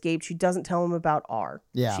 I escaped. She doesn't tell him about R.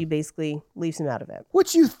 Yeah. She basically leaves him out of it.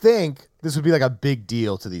 Would you think this would be like a big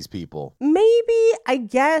deal to these people? Maybe, I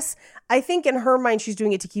guess. I think in her mind, she's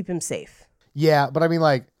doing it to keep him safe. Yeah, but I mean,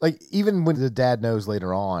 like even when the dad knows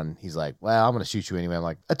later on, he's like, well, I'm going to shoot you anyway. I'm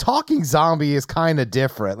like, a talking zombie is kind of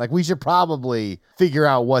different. Like, we should probably figure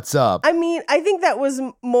out what's up. I mean, I think that was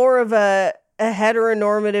more of a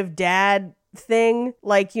heteronormative dad thing,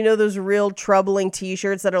 like those real troubling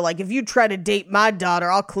t-shirts that are like, if you try to date my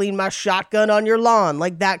daughter, I'll clean my shotgun on your lawn,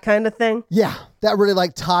 like that kind of thing. Yeah, that really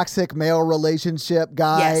like toxic male relationship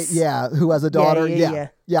guy. Yes. Yeah, who has a daughter.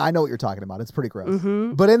 Yeah, I know what you're talking about. It's pretty gross.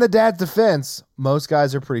 Mm-hmm. But in the dad's defense, most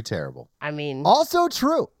guys are pretty terrible. I mean, also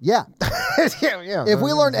true. Yeah. yeah. If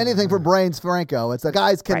we learned anything from Brains Franco, it's that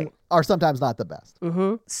guys are sometimes not the best.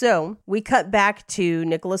 Mm-hmm. So we cut back to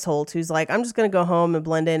Nicholas Hoult, who's like, I'm just going to go home and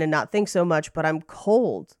blend in and not think so much, but I'm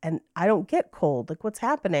cold and I don't get cold. Like, what's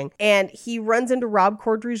happening? And he runs into Rob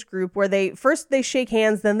Corddry's group where they shake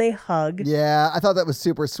hands, then they hug. Yeah, I thought that was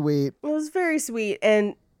super sweet. It was very sweet.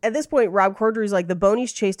 And at this point, Rob Corddry's like, the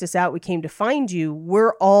Bonies chased us out. We came to find you.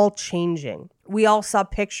 We're all changing. We all saw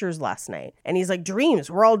pictures last night. And he's like, dreams.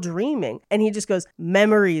 We're all dreaming. And he just goes,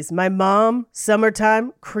 memories. My mom,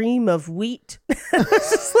 summertime, cream of wheat. It's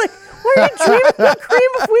just like, why are you dreaming of cream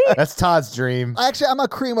of wheat? That's Todd's dream. Actually, I'm a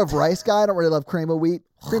cream of rice guy. I don't really love cream of wheat.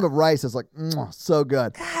 Cream of rice is like, so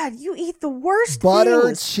good. God, you eat the worst Butter,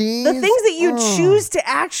 things. cheese. The things that you choose to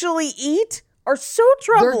actually eat are so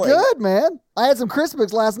troubling. They're good, man. I had some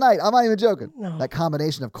Crispix last night. I'm not even joking. No. That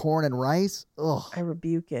combination of corn and rice. Ugh. I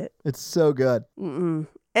rebuke it. It's so good. Mm-mm.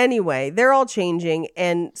 Anyway, they're all changing.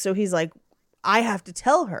 And so he's like, I have to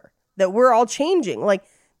tell her that we're all changing. Like,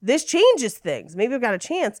 this changes things. Maybe I've got a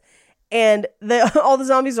chance. And all the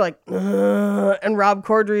zombies are like, ugh, and Rob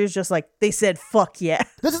Corddry is just like, they said, fuck yeah.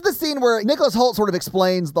 This is the scene where Nicholas Hoult sort of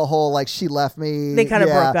explains the whole, like, she left me. They kind of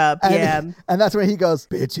broke up, and that's when he goes,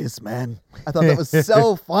 bitches, man. I thought that was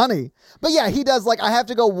so funny. But yeah, he does, like, I have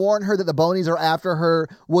to go warn her that the Bonies are after her.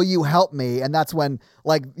 Will you help me? And that's when,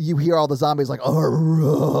 like, you hear all the zombies like,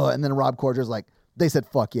 and then Rob Corddry's like, they said,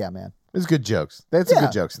 fuck yeah, man. It's good jokes. That's some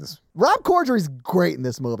good jokes in this. Rob Corddry's great in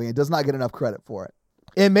this movie and does not get enough credit for it.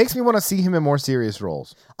 It makes me want to see him in more serious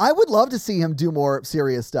roles. I would love to see him do more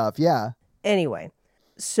serious stuff. Yeah. Anyway,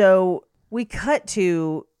 so we cut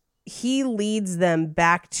to, he leads them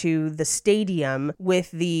back to the stadium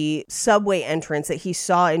with the subway entrance that he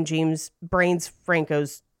saw in Dave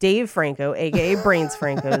Franco, aka Brains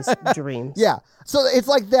Franco's dreams. Yeah. So it's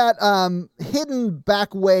like that hidden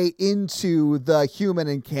back way into the human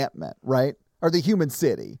encampment, right? Or the human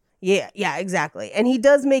city. Yeah, exactly. And he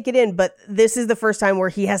does make it in, but this is the first time where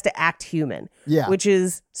he has to act human. Yeah. Which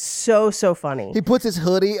is so funny. He puts his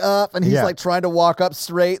hoodie up and he's like trying to walk up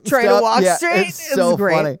straight. Straight. It's so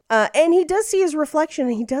great. Funny. And he does see his reflection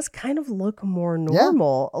and he does kind of look more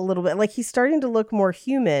normal a little bit. Like he's starting to look more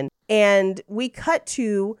human. And we cut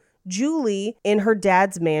to Julie in her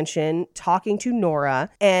dad's mansion talking to Nora,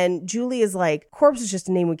 and Julie is like, corpse is just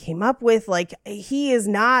a name we came up with. Like, he is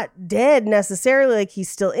not dead necessarily. Like, he's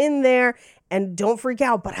still in there. And don't freak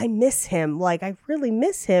out, but I miss him. Like, I really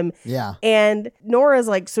miss him. Yeah. And Nora's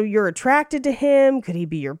like, so you're attracted to him? Could he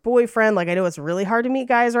be your boyfriend? Like, I know it's really hard to meet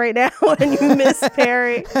guys right now and you miss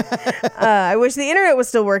Perry. I wish the internet was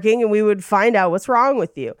still working and we would find out what's wrong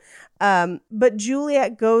with you. But Julie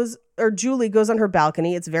goes on her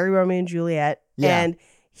balcony. It's very Romeo and Juliet. Yeah. And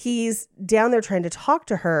he's down there trying to talk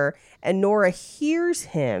to her, and Nora hears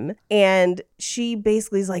him, and she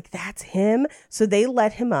basically is like, that's him. So they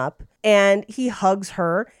let him up, and he hugs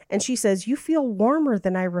her, and she says, you feel warmer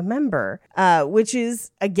than I remember, which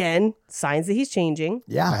is, again, signs that he's changing.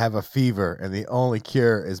 Yeah. I have a fever, and the only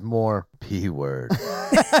cure is more P word.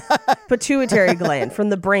 Pituitary gland from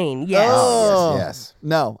the brain. Yes. Oh. Yes.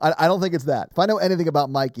 No, I don't think it's that. If I know anything about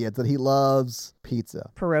Mikey, it's that he loves pizza.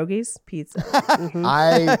 Pierogies, pizza.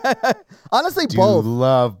 I Honestly, do both.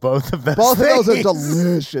 love both of those Both of things. those are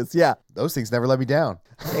delicious. Yeah. Those things never let me down.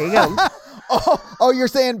 There you go. Oh, you're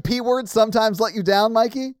saying P words sometimes let you down,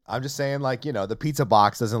 Mikey? I'm just saying, like, you know, the pizza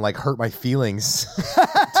box doesn't like hurt my feelings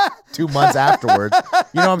 2 months afterwards.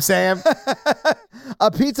 You know what I'm saying?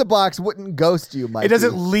 A pizza box wouldn't ghost you, Mikey. It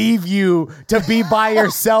doesn't leave you to be by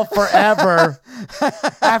yourself forever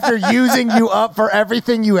after using you up for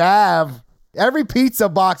everything you have. Every pizza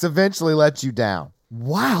box eventually lets you down.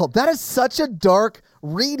 Wow, that is such a dark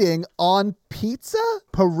reading on pizza.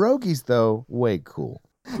 Pierogies, though, way cool.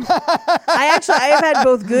 I have had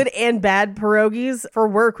both good and bad pierogies. For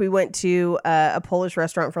work, we went to a Polish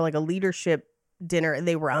restaurant for like a leadership dinner, and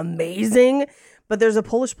they were amazing. But there's a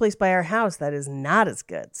Polish place by our house that is not as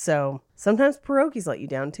good. So sometimes pierogies let you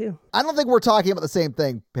down too. I don't think we're talking about the same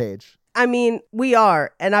thing, Paige. I mean, we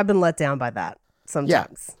are, and I've been let down by that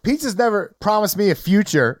sometimes. Yeah. Pizza's never promised me a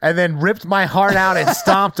future and then ripped my heart out and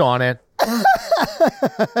stomped on it.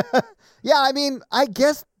 Yeah, I mean, I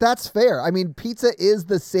guess that's fair. I mean, pizza is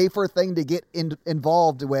the safer thing to get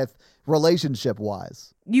involved with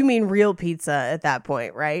relationship-wise. You mean real pizza at that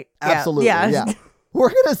point, right? Absolutely, yeah. We're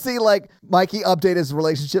going to see, like, Mikey update his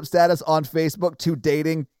relationship status on Facebook to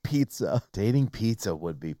dating pizza. Dating pizza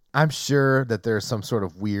would be... I'm sure that there's some sort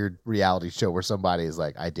of weird reality show where somebody is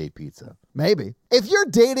like, I date pizza. Maybe. If you're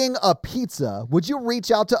dating a pizza, would you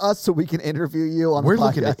reach out to us so we can interview you on We're the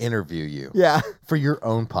podcast? looking to interview you. Yeah. For your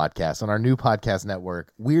own podcast on our new podcast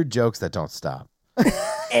network, Weird Jokes That Don't Stop.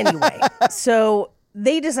 Anyway, so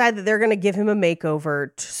they decide that they're going to give him a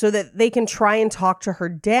makeover so that they can try and talk to her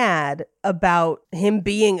dad about him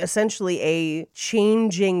being essentially a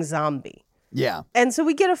changing zombie. Yeah. And so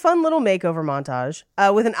we get a fun little makeover montage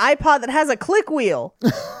with an iPod that has a click wheel.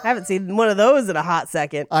 I haven't seen one of those in a hot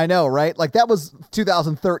second. I know, right? Like, that was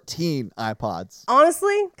 2013 iPods.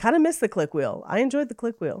 Honestly, kind of missed the click wheel. I enjoyed the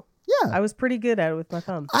click wheel. Yeah. I was pretty good at it with my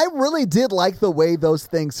thumb. I really did like the way those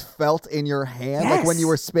things felt in your hand, like when you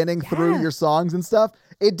were spinning through your songs and stuff.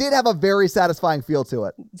 It did have a very satisfying feel to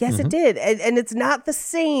it. Yes, it did. And it's not the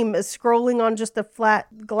same as scrolling on just a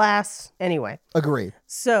flat glass. Anyway. Agree.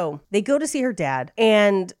 So they go to see her dad,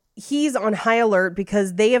 and he's on high alert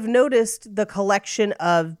because they have noticed the collection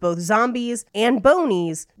of both zombies and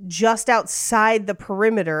bonies just outside the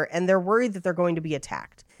perimeter, and they're worried that they're going to be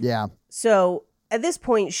attacked. Yeah. So at this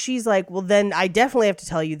point, she's like, well, then I definitely have to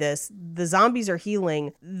tell you this. The zombies are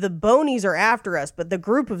healing. The bonies are after us, but the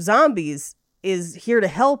group of zombies is here to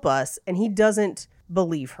help us, and he doesn't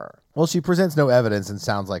believe her. Well, she presents no evidence and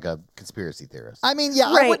sounds like a conspiracy theorist. I mean, yeah,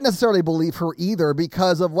 Right. I wouldn't necessarily believe her either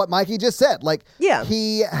because of what Mikey just said. Like, Yeah.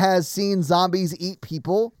 he has seen zombies eat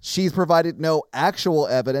people. She's provided no actual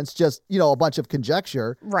evidence, just, you know, a bunch of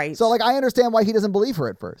conjecture. Right. So, like, I understand why he doesn't believe her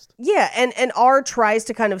at first. Yeah, and R tries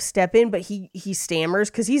to kind of step in, but he stammers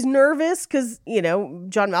because he's nervous because, you know,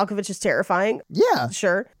 John Malkovich is terrifying. Yeah.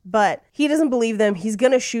 Sure. But he doesn't believe them. He's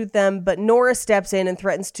going to shoot them, but Nora steps in and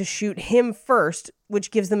threatens to shoot him first, which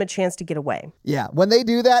gives them a chance to get away. Yeah. When they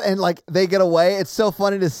do that and, like, they get away, it's so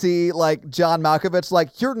funny to see, like, John Malkovich,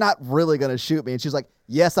 like, you're not really going to shoot me. And she's like,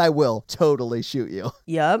 yes, I will totally shoot you.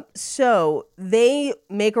 Yep. So they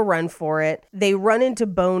make a run for it. They run into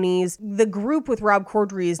bonies. The group with Rob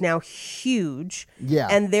Corddry is now huge. Yeah.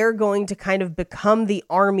 And they're going to kind of become the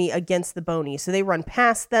army against the bonies. So they run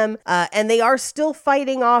past them, and they are still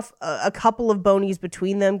fighting off a couple of bonies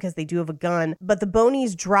between them because they do have a gun. But the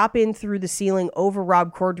bonies drop in through the ceiling over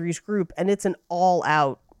Rob Corddry's group, and it's an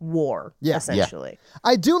all-out war, Yeah. essentially.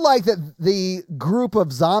 I do like that the group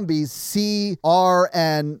of zombies see R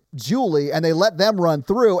and Julie and they let them run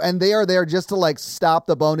through, and they are there just to like stop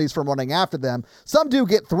the Bonies from running after them. Some do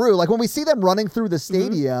get through. Like when we see them running through the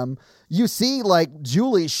stadium, you see like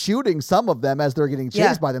Julie shooting some of them as they're getting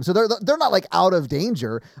chased by them. So they're not like out of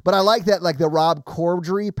danger, but I like that like the Rob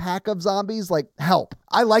Corddry pack of zombies like help.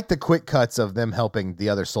 I like the quick cuts of them helping the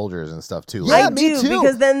other soldiers and stuff too. Yeah, I me do, too.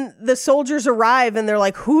 because then the soldiers arrive and they're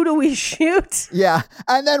like, who do we shoot? Yeah.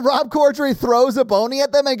 And then Rob Corddry throws a Boney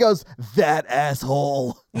at them and goes, that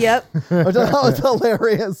asshole. Yep. Which I thought was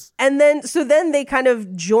hilarious. And then, so then they kind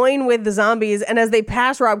of join with the zombies. And as they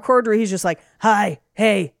pass Rob Corddry, he's just like, hi,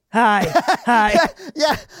 hey, hi, hi.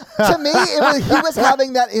 Yeah. To me, he was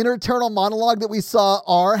having that internal monologue that we saw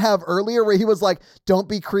R have earlier where he was like, don't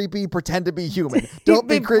be creepy, pretend to be human. Don't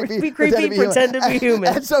be creepy, pretend to be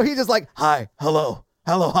human. And so he just like, hi, hello.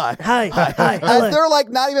 Hello, hi. Hi, And hello. they're like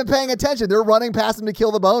not even paying attention. They're running past him to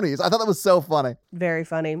kill the Bonies. I thought that was so funny. Very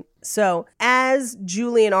funny. So as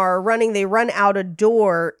Julie and R are running, they run out a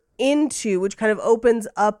door into, which kind of opens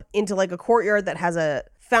up into like a courtyard that has a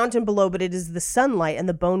fountain below, but it is the sunlight and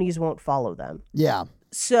the Bonies won't follow them. Yeah.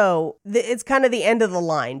 So it's kind of the end of the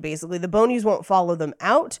line, basically. The Bonies won't follow them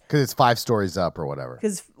out. Because it's 5 stories up or whatever.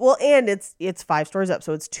 And it's 5 stories up,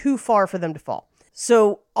 so it's too far for them to fall.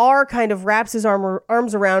 So R kind of wraps his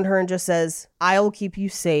arms around her and just says, I'll keep you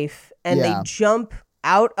safe. And they jump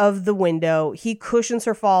out of the window. He cushions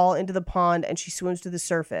her fall into the pond and she swims to the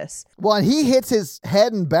surface. Well, and he hits his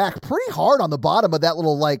head and back pretty hard on the bottom of that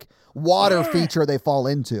little like water feature they fall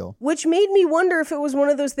into. Which made me wonder if it was one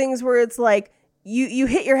of those things where it's like, you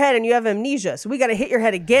hit your head and you have amnesia, so we got to hit your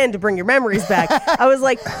head again to bring your memories back. I was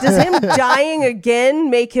like, does him dying again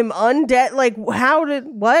make him undead? Like,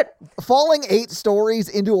 what? Falling 8 stories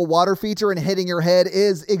into a water feature and hitting your head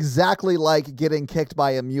is exactly like getting kicked by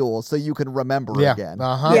a mule, so you can remember again.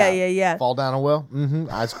 Uh-huh. Yeah. Fall down a well.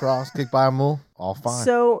 Eyes crossed. Kicked by a mule. All fine.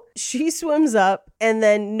 So she swims up and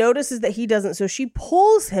then notices that he doesn't, so she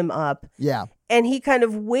pulls him up. Yeah. And he kind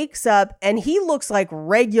of wakes up and he looks like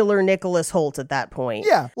regular Nicholas Hoult at that point.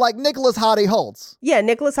 Yeah, like Nicholas Hottie Holtz. Yeah,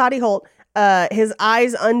 Nicholas Hottie Hoult. His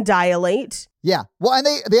eyes undilate. Yeah. Well, and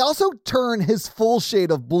they also turn his full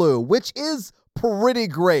shade of blue, which is pretty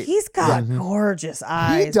great. He's got gorgeous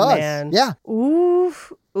eyes, He does. man. Yeah.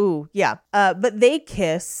 Ooh, yeah. But they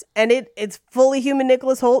kiss and it's fully human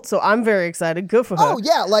Nicholas Hoult, so I'm very excited. Good for her. Oh,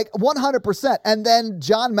 yeah, like 100%. And then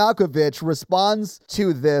John Malkovich responds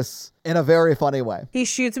to this in a very funny way. He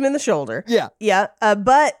shoots him in the shoulder. Yeah. Yeah.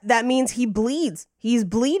 But that means he bleeds. He's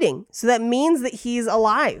bleeding. So that means that he's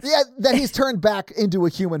alive. Yeah, that he's turned back into a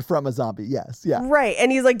human from a zombie. Yes, yeah. Right. And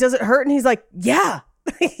he's like, does it hurt? And he's like, yeah.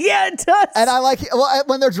 Yeah, it does. And I like, well,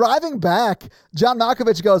 when they're driving back, John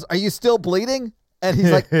Malkovich goes, are you still bleeding? And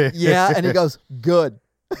he's like, yeah. And he goes, good.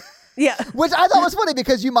 Yeah. Which I thought was funny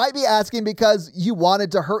because you might be asking because you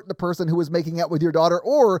wanted to hurt the person who was making out with your daughter,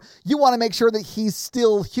 or you want to make sure that he's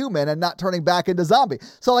still human and not turning back into zombie.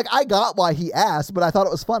 So like, I got why he asked, but I thought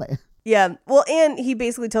it was funny. Yeah. Well, and he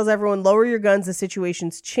basically tells everyone, lower your guns. The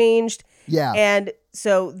situation's changed. Yeah. And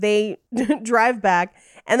so they drive back.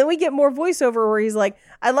 And then we get more voiceover where he's like,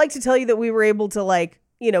 I'd like to tell you that we were able to like,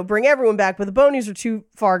 bring everyone back, but the Bonies are too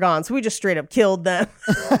far gone. So we just straight up killed them.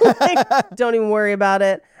 Like, don't even worry about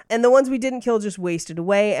it. And the ones we didn't kill just wasted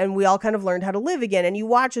away, and we all kind of learned how to live again. And you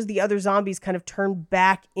watch as the other zombies kind of turn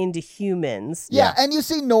back into humans. Yeah, and you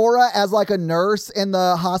see Nora as like a nurse in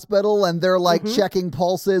the hospital, and they're like checking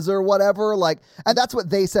pulses or whatever. Like, and that's what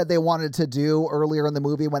they said they wanted to do earlier in the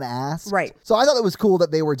movie when asked. Right. So I thought it was cool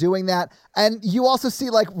that they were doing that. And you also see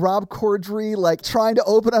like Rob Corddry like trying to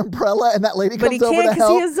open an umbrella, and that lady But he comes over can't to because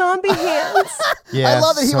help. he has zombie hands. Yeah, I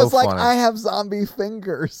love that he so was like, funny. I have zombie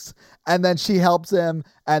fingers. And then she helps him,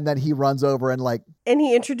 and then he runs over and like, And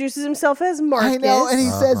he introduces himself as Marcus. I know, and he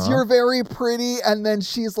says, you're very pretty, and then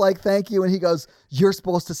she's like, thank you, and he goes, you're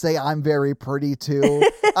supposed to say I'm very pretty too.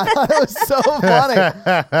 I thought it was so funny.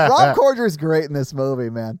 Rob Corddry's great in this movie,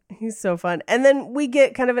 man. He's so fun. And then we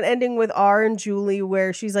get kind of an ending with R and Julie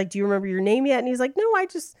where she's like, do you remember your name yet? And he's like, no,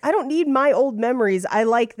 I don't need my old memories. I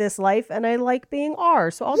like this life and I like being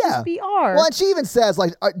R. So I'll just be R. Well, and she even says,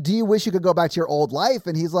 like, do you wish you could go back to your old life?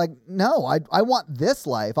 And he's like, no, I want this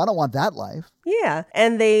life. I don't want that life. Yeah.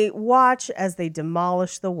 And they watch as they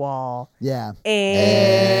demolish the wall. Yeah.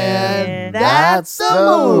 And that's the the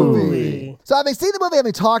movie. So having seen the movie,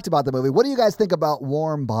 having talked about the movie, what do you guys think about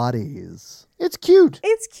Warm Bodies? It's cute.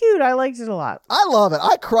 It's cute. I liked it a lot. I love it.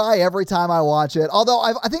 I cry every time I watch it. Although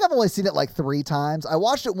I think I've only seen it like 3 times. I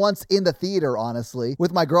watched it once in the theater, honestly,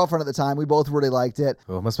 with my girlfriend at the time. We both really liked it.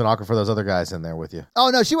 Well, it must have been awkward for those other guys in there with you. Oh,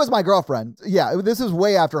 no, she was my girlfriend. Yeah, this is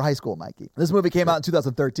way after high school, Mikey. This movie came out in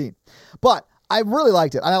 2013. But I really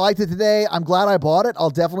liked it, and I liked it today. I'm glad I bought it. I'll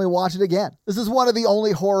definitely watch it again. This is one of the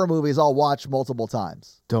only horror movies I'll watch multiple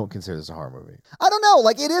times. Don't consider this a horror movie. I don't know.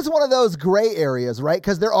 Like, it is one of those gray areas, right?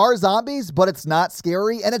 Because there are zombies, but it's not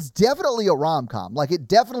scary, and it's definitely a rom-com. Like, it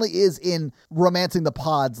definitely is in Romancing the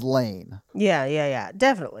Pod's lane. Yeah,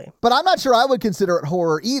 definitely. But I'm not sure I would consider it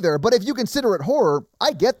horror either. But if you consider it horror,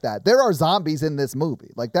 I get that. There are zombies in this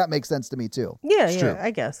movie. Like, that makes sense to me, too. Yeah, true.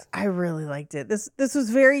 I guess. I really liked it. This was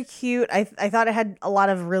very cute. I thought it had a lot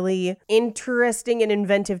of really interesting and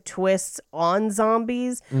inventive twists on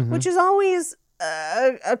zombies, which is always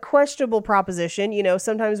a questionable proposition. You know,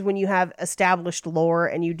 sometimes when you have established lore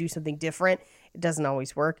and you do something different, it doesn't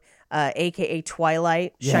always work. AKA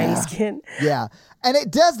Twilight, shiny skin. Yeah. And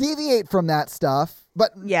it does deviate from that stuff.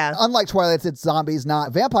 But Yeah. unlike Twilight, it's zombies,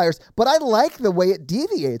 not vampires. But I like the way it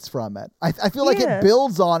deviates from it. I feel like Yeah. it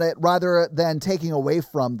builds on it rather than taking away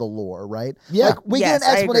from the lore, right? Yeah. Like, we Yes, get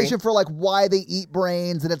an I explanation agree. for like why they eat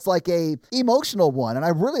brains, and it's like a emotional one. And I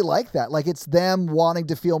really like that. Like, it's them wanting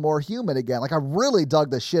to feel more human again. Like, I really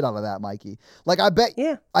dug the shit out of that, Mikey. Like, I bet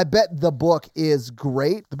the book is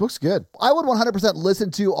great. The book's good. I would 100% listen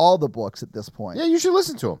to all the books at this point. Yeah, you should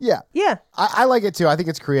listen to them. Yeah. Yeah. I like it too. I think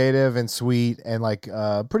it's creative and sweet and like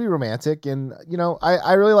pretty romantic. And you know,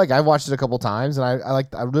 I really like. I've watched it a couple times, and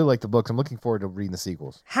I really like the books. I'm looking forward to reading the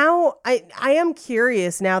sequels. How I am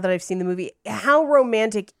curious now that I've seen the movie, how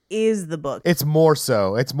romantic is the book? It's more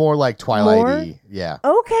so. It's more like Twilight-y. Yeah.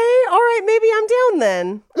 Okay, all right, maybe I'm down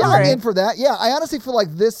then. Yeah, All I'm right. in for that. Yeah, I honestly feel like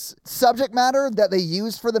this subject matter that they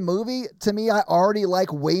used for the movie, to me, I already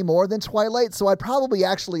like way more than Twilight, so I'd probably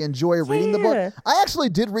actually enjoy reading the Yeah. book. I actually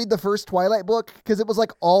did read the first Twilight book because it was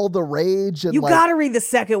like all the rage. And You like, gotta read the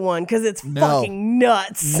second one because it's fucking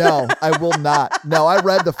nuts. No, I will not. No, I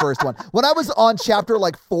read the first one. When I was on chapter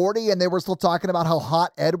like 40 and they were still talking about how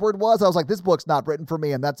hot Edward was, I was like, this book's not written for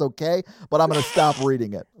me, and that's okay, but I'm going to stop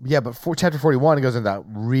reading it. Yeah, but for chapter 41, it goes into that.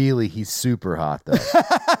 Really, he's super hot though.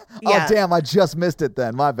 Yeah. Oh, damn, I just missed it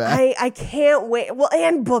then. My bad. I can't wait. Well,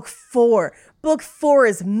 and book 4. Book 4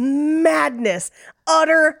 is madness.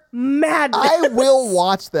 Utter madness. I will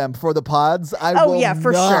watch them for the pods. I Oh, will yeah,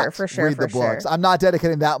 for not sure, read the for books. sure. I'm not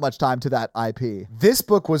dedicating that much time to that IP. This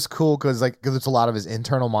book was cool because it's a lot of his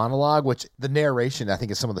internal monologue, which the narration I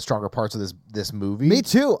think is some of the stronger parts of this movie. Me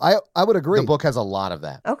too. I would agree. The book has a lot of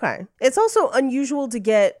that. Okay. It's also unusual to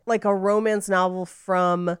get like a romance novel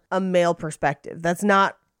from a male perspective. That's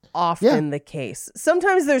not often the case.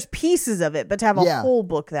 Sometimes there's pieces of it, but to have a whole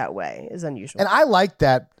book that way is unusual. And I like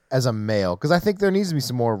that as a male because I think there needs to be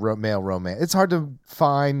some more male romance. It's hard to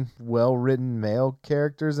find well-written male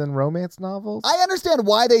characters in romance novels. I understand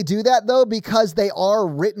why they do that, though, because they are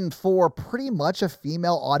written for pretty much a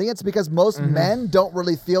female audience, because most men don't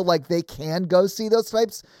really feel like they can go see those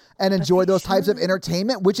types and enjoy those types of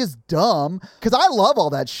entertainment, which is dumb, because I love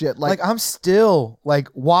all that shit. Like I'm still like,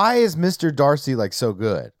 why is Mr. Darcy like so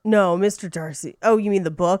good? No, Mr. Darcy. Oh, you mean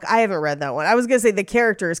the book? I haven't read that one. I was going to say the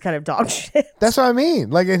character is kind of dog shit. That's what I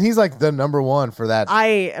mean. Like, and he's like the number one for that. I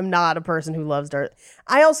am not a person who loves Darcy.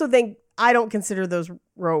 I also think I don't consider those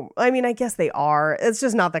I mean, I guess they are. It's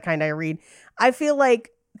just not the kind I read. I feel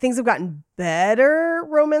like things have gotten better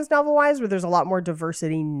romance novel wise, where there's a lot more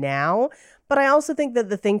diversity now. But I also think that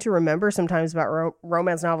the thing to remember sometimes about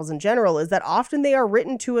romance novels in general is that often they are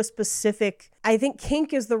written to a specific, I think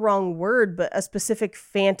kink is the wrong word, but a specific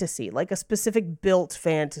fantasy, like a specific built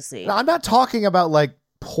fantasy. No, I'm not talking about like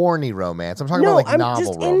porny romance. I'm talking about like I'm novel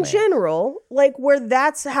just romance. in general, like where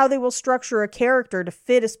that's how they will structure a character to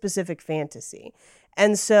fit a specific fantasy.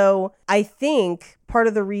 And so I think part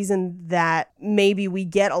of the reason that maybe we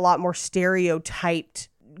get a lot more stereotyped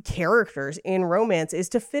characters in romance is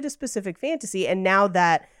to fit a specific fantasy. And now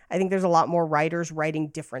that I think there's a lot more writers writing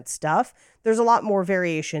different stuff, there's a lot more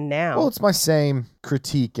variation now. Well, it's my same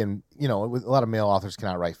critique, and a lot of male authors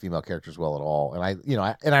cannot write female characters well at all. And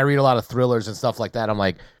I read a lot of thrillers and stuff like that. I'm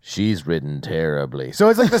like, she's written terribly. So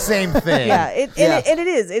it's like the same thing. And it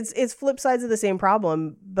is. It's flip sides of the same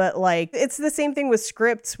problem, but like it's the same thing with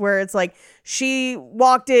scripts where it's like she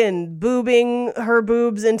walked in boobing her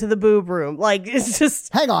boobs into the boob room. Like it's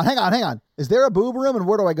just Hang on. Is there a boob room, and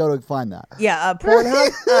where do I go to find that?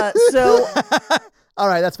 Pornhub. So All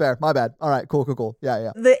right, that's fair. My bad. All right, cool.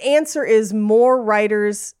 Yeah. The answer is more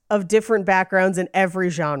writers of different backgrounds in every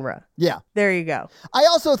genre. Yeah. There you go. I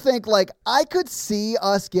also think, like, I could see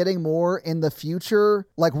us getting more in the future,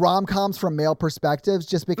 like rom-coms from male perspectives,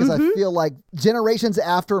 just because I feel like generations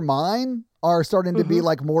after mine are starting to be,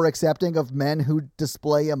 like, more accepting of men who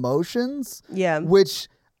display emotions. Yeah. Which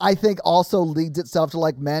I think also leads itself to,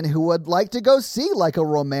 like, men who would like to go see, like, a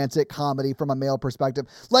romantic comedy from a male perspective.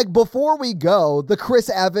 Like, before we go, the Chris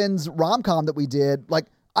Evans rom-com that we did, like,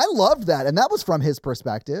 I loved that, and that was from his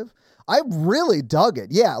perspective. I really dug it.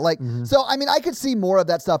 Yeah, like, so, I mean, I could see more of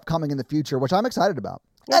that stuff coming in the future, which I'm excited about.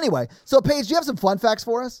 Anyway, so Paige, do you have some fun facts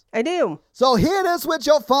for us? I do. So hit us with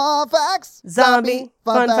your fun facts. Zombie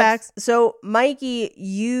fun facts. So, Mikey,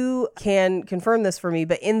 you can confirm this for me,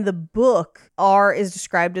 but in the book, R is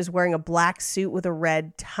described as wearing a black suit with a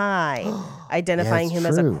red tie, identifying him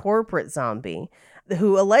as a corporate zombie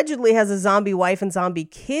who allegedly has a zombie wife and zombie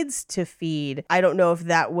kids to feed. I don't know if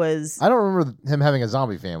that was... I don't remember him having a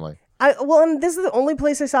zombie family. And this is the only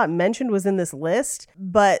place I saw it mentioned was in this list,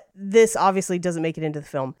 but this obviously doesn't make it into the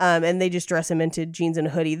film. And they just dress him into jeans and a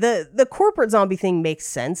hoodie. The corporate zombie thing makes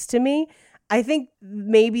sense to me. I think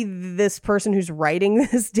maybe this person who's writing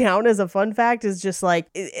this down as a fun fact is just like,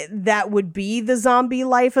 that would be the zombie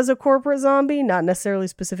life as a corporate zombie, not necessarily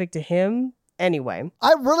specific to him. Anyway.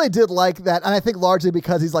 I really did like that. And I think largely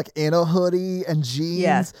because he's like in a hoodie and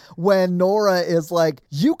jeans when Nora is like,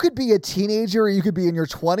 you could be a teenager or you could be in your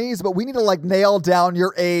 20s, but we need to like nail down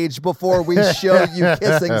your age before we show you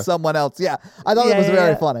kissing someone else. Yeah. I thought it was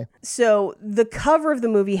very funny. So the cover of the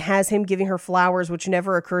movie has him giving her flowers, which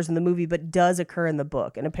never occurs in the movie, but does occur in the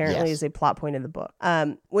book and apparently is a plot point in the book.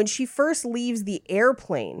 When she first leaves the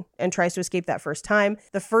airplane and tries to escape that first time,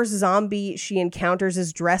 the first zombie she encounters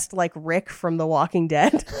is dressed like Rick from The Walking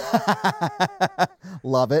Dead.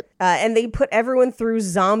 Love it. And they put everyone through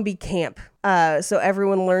zombie camp. So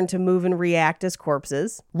everyone learned to move and react as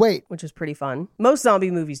corpses. Wait. Which is pretty fun. Most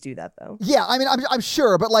zombie movies do that, though. Yeah, I mean, I'm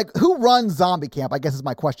sure, but like, who runs zombie camp, I guess is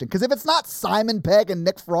my question. Because if it's not Simon Pegg and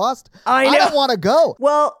Nick Frost, I don't want to go.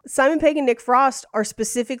 Well, Simon Pegg and Nick Frost are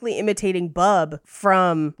specifically imitating Bub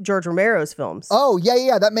from George Romero's films. Oh,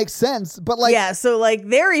 yeah, that makes sense. But like... Yeah, so like,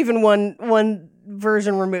 they're even one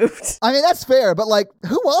version removed. I mean, that's fair, but like,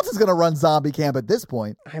 who else is going to run zombie camp at this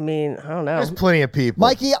point? I mean, I don't know. There's plenty of people.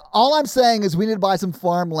 Mikey, all I'm saying is we need to buy some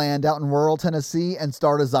farmland out in rural Tennessee and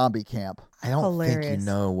start a zombie camp. I don't think you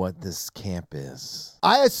know what this camp is.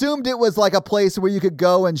 I assumed it was like a place where you could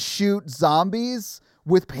go and shoot zombies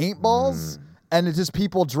with paintballs. And it's just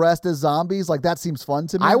people dressed as zombies. Like, that seems fun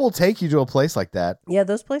to me. I will take you to a place like that. Yeah,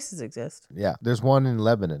 those places exist. Yeah, there's one in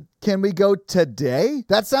Lebanon. Can we go today?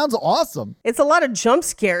 That sounds awesome. It's a lot of jump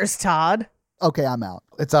scares, Todd. Okay, I'm out.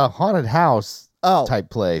 It's a haunted house type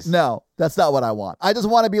place. No, that's not what I want. I just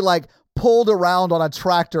want to be like pulled around on a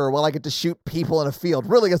tractor while I get to shoot people in a field.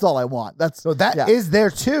 Really, that's all I want. That is there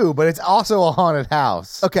too, but it's also a haunted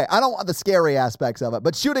house. Okay, I don't want the scary aspects of it,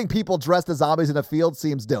 but shooting people dressed as zombies in a field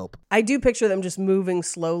seems dope. I do picture them just moving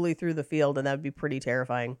slowly through the field, and that would be pretty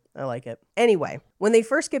terrifying. I like it. Anyway, when they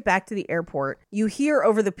first get back to the airport, you hear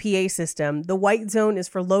over the PA system, the white zone is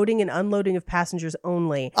for loading and unloading of passengers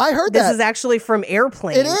only. I heard that. This is actually from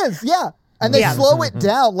Airplane. It is, yeah. And they slow it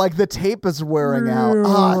down like the tape is wearing out.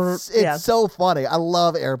 Oh, it's so funny. I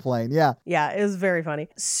love Airplane. Yeah. Yeah, it was very funny.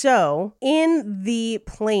 So in the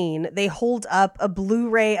plane, they hold up a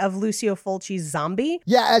Blu-ray of Lucio Fulci's Zombie.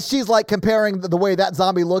 Yeah, as she's like comparing the way that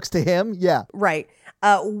zombie looks to him. Yeah. Right.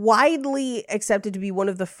 Widely accepted to be one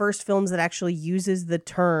of the first films that actually uses the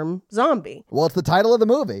term zombie. Well, it's the title of the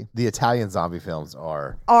movie. The Italian zombie films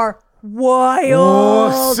are wild.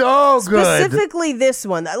 Oh, so good. Specifically this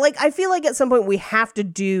one. Like, I feel like at some point we have to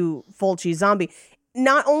do Fulci's Zombie.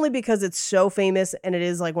 Not only because it's so famous and it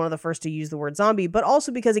is like one of the first to use the word zombie, but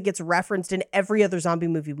also because it gets referenced in every other zombie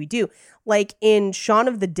movie we do. Like in Shaun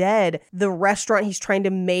of the Dead, the restaurant he's trying to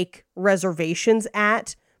make reservations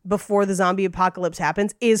at before the zombie apocalypse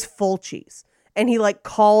happens is Fulci's. And he like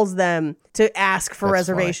calls them to ask for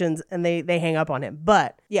reservations and they hang up on him.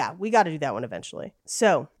 But yeah, we got to do that one eventually.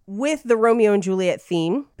 So with the Romeo and Juliet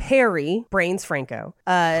theme, Perry, Brains Franco,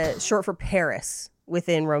 short for Paris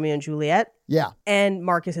within Romeo and Juliet. Yeah. And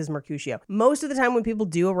Marcus is Mercutio. Most of the time when people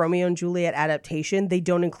do a Romeo and Juliet adaptation, they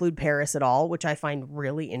don't include Paris at all, which I find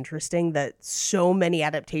really interesting that so many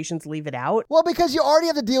adaptations leave it out. Well, because you already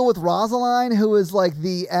have to deal with Rosaline, who is like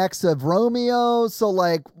the ex of Romeo. So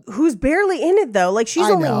like... Who's barely in it though. Like she's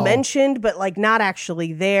only mentioned, but like not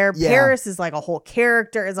actually there. Yeah. Paris is like a whole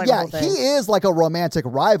character. It's like a whole thing. He is like a romantic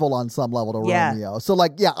rival on some level to Romeo. So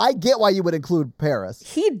like, yeah, I get why you would include Paris.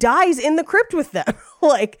 He dies in the crypt with them.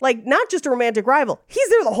 like not just a romantic rival. He's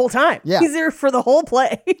there the whole time. Yeah. He's there for the whole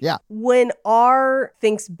play. Yeah. When R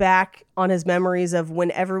thinks back on his memories of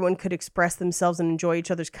when everyone could express themselves and enjoy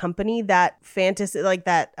each other's company, that fantasy, like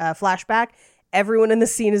that flashback, everyone in the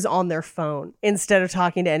scene is on their phone instead of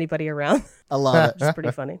talking to anybody around. I love it. Which is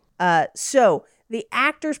pretty funny. So the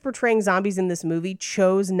actors portraying zombies in this movie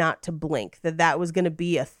chose not to blink, that was going to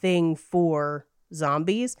be a thing for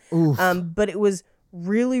zombies. But it was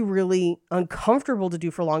really, really uncomfortable to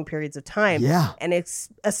do for long periods of time. Yeah. And it's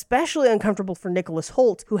especially uncomfortable for Nicholas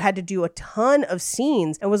Hoult, who had to do a ton of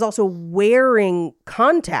scenes and was also wearing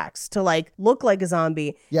contacts to like look like a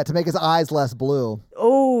zombie. Yeah, to make his eyes less blue.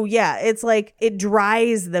 Oh, yeah. It's like it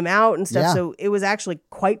dries them out and stuff. Yeah. So it was actually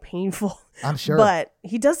quite painful. I'm sure. But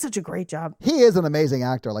he does such a great job. He is an amazing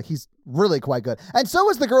actor. Like, he's really quite good. And so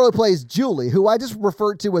is the girl who plays Julie, who I just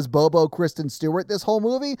referred to as Bobo Kristen Stewart this whole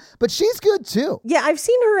movie, but she's good too. Yeah, I've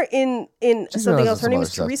seen her in She's something done else. Her some name other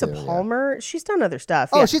is stuff Teresa too, yeah. Palmer. She's done other stuff.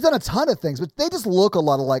 Oh, Yeah. she's done a ton of things, but they just look a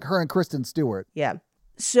lot alike, her and Kristen Stewart. Yeah.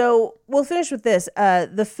 So we'll finish with this.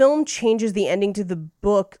 The film changes the ending to the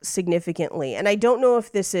book significantly. And I don't know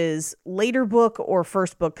if this is later book or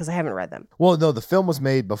first book because I haven't read them. Well, no, the film was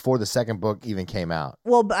made before the second book even came out.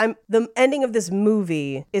 Well, but the ending of this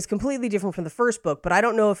movie is completely different from the first book, but I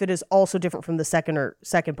don't know if it is also different from the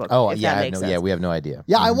second book. Oh, if yeah, that makes sense. yeah, we have no idea.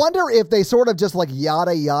 Yeah, I wonder if they sort of just like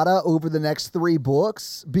yada yada over the next 3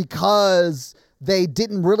 books because they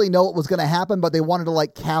didn't really know what was going to happen, but they wanted to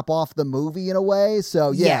like cap off the movie in a way. So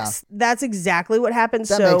yeah. Yes, that's exactly what happened.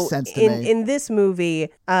 That so makes sense to me. In this movie,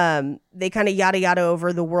 they kind of yada yada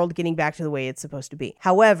over the world getting back to the way it's supposed to be.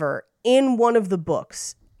 However, in one of the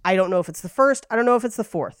books, I don't know if it's the first, I don't know if it's the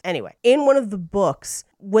fourth. Anyway, in one of the books,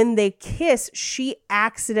 when they kiss, she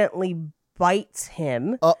accidentally bites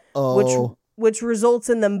him, which results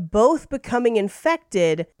in them both becoming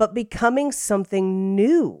infected, but becoming something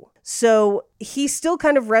new. So he still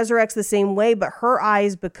kind of resurrects the same way, but her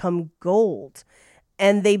eyes become gold.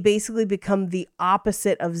 And they basically become the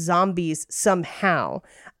opposite of zombies somehow.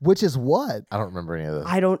 Which is what? I don't remember any of this.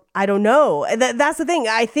 I don't know. That's the thing.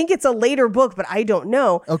 I think it's a later book, but I don't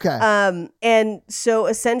know. Okay. And so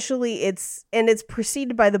essentially it's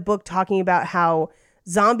preceded by the book talking about how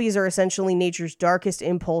zombies are essentially nature's darkest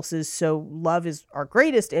impulses, so love is our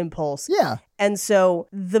greatest impulse. Yeah. And so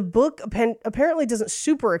the book apparently doesn't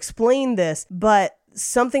super explain this, but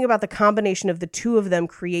something about the combination of the two of them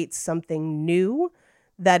creates something new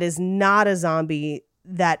that is not a zombie,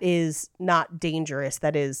 that is not dangerous,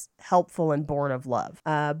 that is helpful and born of love.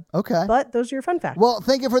 Okay. But those are your fun facts. Well,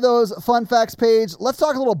 thank you for those fun facts, Paige. Let's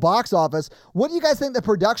talk a little box office. What do you guys think the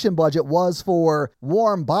production budget was for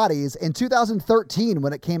Warm Bodies in 2013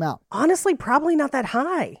 when it came out? Honestly, probably not that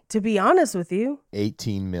high, to be honest with you.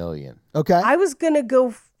 18 million. Okay. I was going to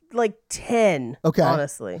go like 10, Okay.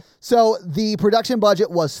 honestly. So the production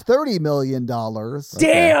budget was $30 million.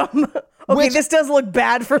 Damn! Okay, Which- this does look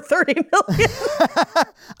bad for 30 million.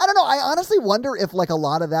 I don't know. I honestly wonder if like a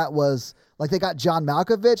lot of that was like they got John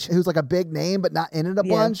Malkovich, who's like a big name, but not in it a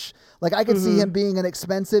Yeah. bunch. Like I could see him being an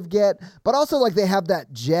expensive get, but also like they have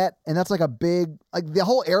that jet and that's like a big, like the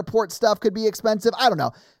whole airport stuff could be expensive. I don't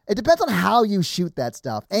know. It depends on how you shoot that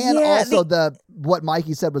stuff. And Yeah, also what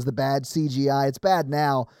Mikey said was the bad CGI. It's bad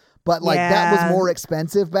now, but like that Yeah. was more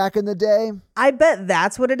expensive back in the day. I bet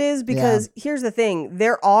that's what it is because here's the thing.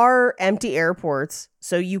 There are empty airports,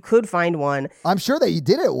 so you could find one. I'm sure that you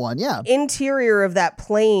did it one. Yeah. Interior of that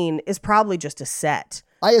plane is probably just a set.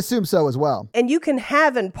 I assume so as well. And you can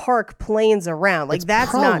have and park planes around. Like, It's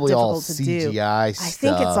that's not probably all difficult to do. CGI I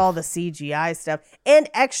think it's stuff. all the CGI stuff and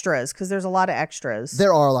extras because there's a lot of extras.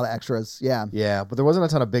 There are a lot of extras. Yeah. Yeah, but there wasn't a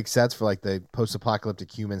ton of big sets for like the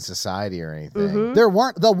post-apocalyptic human society or anything. Mm-hmm. There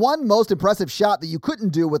weren't. The one most impressive shot that you couldn't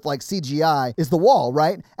do with like CGI is the wall,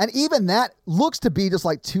 right? And even that looks to be just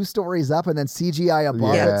like 2 stories up and then CGI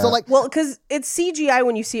above Yeah. it. So like, Well, because it's CGI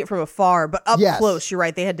when you see it from afar, but up Yes. close, you're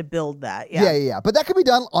right. They had to build that. yeah. But that could be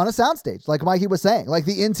done on a soundstage, like Mikey was saying, like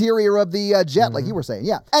the interior of the jet, like you were saying.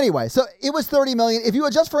 Yeah. Anyway, so it was $30 million. If you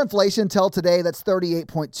adjust for inflation till today, that's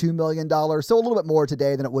 $38.2 million. So a little bit more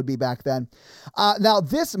today than it would be back then. Now,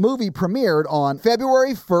 this movie premiered on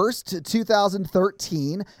February 1st,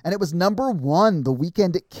 2013, and it was number 1 the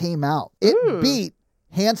weekend it came out. It beat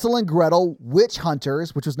Hansel and Gretel, Witch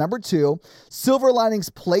Hunters, which was number 2. Silver Linings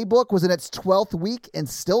Playbook was in its 12th week and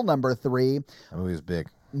still number 3. That movie was big.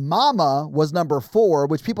 Mama was number 4,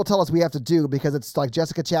 which people tell us we have to do because it's like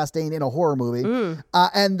Jessica Chastain in a horror movie.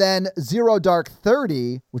 And then Zero Dark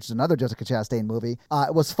 30, which is another Jessica Chastain movie,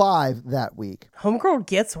 was 5 that week. Homegirl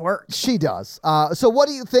gets work. She does. So what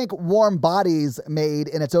do you think Warm Bodies made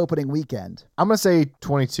in its opening weekend? I'm going to say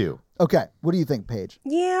 22. Okay, what do you think, Paige?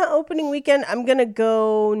 Yeah, opening weekend, I'm going to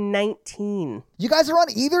go 19. You guys are on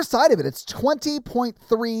either side of it. It's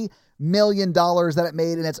 $20.3 million that it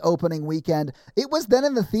made in its opening weekend. It was then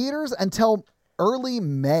in the theaters until early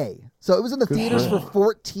May. So it was in the theaters for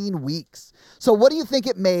 14 weeks. So what do you think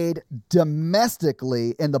it made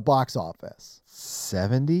domestically in the box office?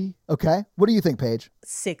 70? Okay. What do you think, Paige?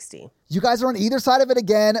 60. You guys are on either side of it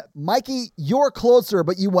again. Mikey, you're closer,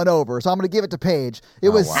 but you went over. So I'm going to give it to Paige. It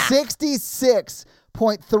was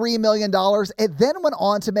 $66.3 million. It then went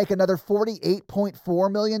on to make another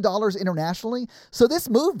 $48.4 million internationally. So this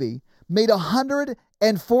movie made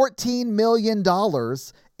 $114 million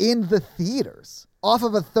in the theaters off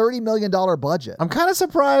of a $30 million budget. I'm kind of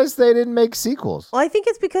surprised they didn't make sequels. Well, I think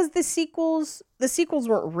it's because the sequels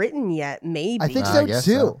weren't written yet, maybe. I think I so guess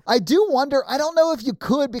too. so. I do wonder, I don't know if you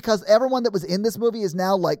could, because everyone that was in this movie is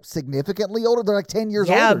now like significantly older. They're like 10 years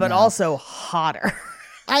older. Yeah, but now. also hotter.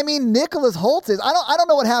 I mean, Nicholas Hoult is. I don't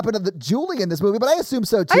know what happened to Julie in this movie, but I assume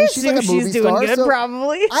so too. I She's like a assume movie she's doing star, good, so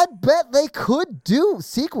probably. I bet they could do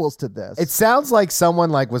sequels to this. It sounds like someone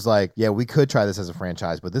was like, yeah, we could try this as a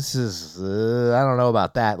franchise, but this is, I don't know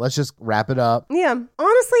about that. Let's just wrap it up. Yeah.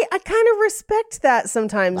 Honestly, I kind of respect that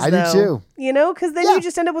sometimes, I do though. too. You know, because then Yeah. you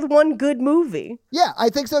just end up with one good movie. Yeah, I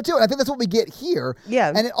think so too. And I think that's what we get here.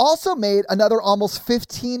 Yeah. And it also made another almost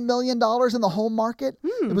 $15 million in the home market.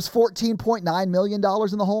 It was $14.9 million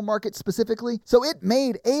in the home market specifically. So it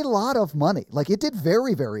made a lot of money. Like, it did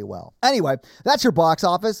very, very well. Anyway, that's your box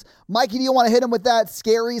office. Mikey, do you want to hit him with that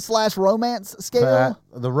scary/romance scale?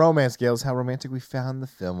 The romance scale is how romantic we found the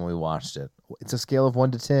film when we watched it. It's a scale of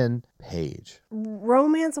 1 to 10. Paige.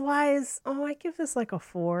 Romance-wise, I give this like a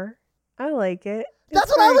 4. I like it. That's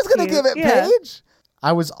what I was going to give it, Paige.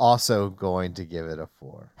 I was also going to give it a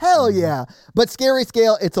 4. Hell yeah. But scary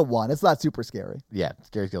scale, it's a 1. It's not super scary. Yeah,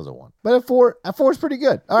 scary scale's a 1. But a 4 is pretty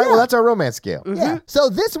good. All right, well, that's our romance scale. Yeah. So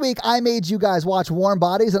this week, I made you guys watch Warm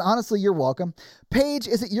Bodies, and honestly, you're welcome. Paige,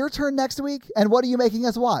 is it your turn next week? And what are you making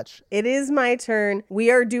us watch? It is my turn. We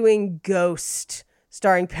are doing Ghost,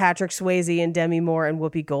 starring Patrick Swayze and Demi Moore and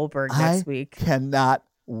Whoopi Goldberg next week. Cannot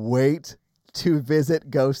wait to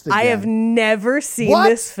visit Ghost again. I have never seen What?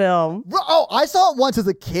 this film. Oh, I saw it once as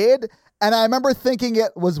a kid, and I remember thinking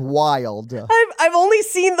it was wild. I've only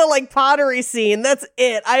seen the pottery scene. That's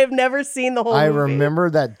it. I have never seen the whole I movie. remember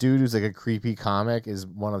that dude who's like a creepy comic is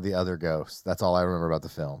one of the other ghosts. That's all I remember about the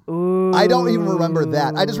film. Ooh. I don't even remember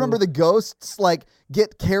that. I just remember the ghosts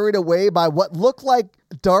get carried away by what looked like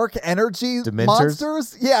dark energy Dementors?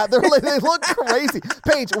 monsters. Yeah, they look crazy.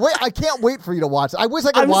 Paige, wait, I can't wait for you to watch it. I wish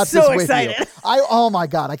I could watch so this with excited. you. Oh my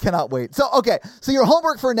God, I cannot wait. So your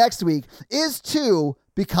homework for next week is to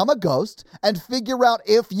become a ghost and figure out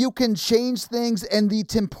if you can change things in the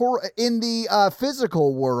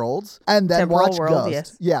physical world, and then Temporal watch world, Ghost.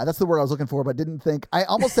 yes. Yeah, that's the word I was looking for, but didn't think. I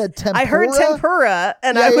almost said tempura. I heard tempura,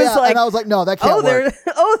 and Yeah, I was like, and I was like, no, that can't work.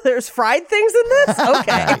 there's fried things in this?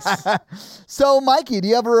 Okay. So, Mikey, do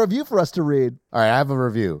you have a review for us to read? All right, I have a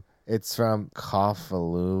review. It's from Coffee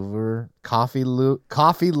Lover.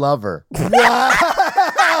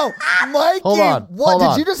 Wow, Mikey, Hold on, what, hold did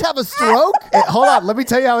on. you just have a stroke? Hold on, let me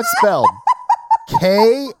tell you how it's spelled.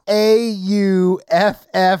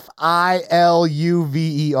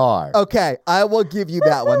 Kauffileuver. Okay, I will give you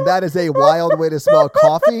that one. That is a wild way to spell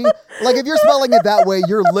coffee. Like, if you're spelling it that way,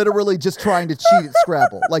 you're literally just trying to cheat at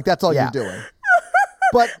Scrabble. Like, that's all Yeah. you're doing.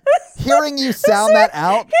 But hearing you sound that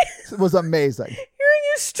out was amazing. Hearing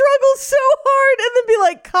you struggle so hard and then be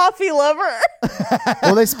like, coffee lover.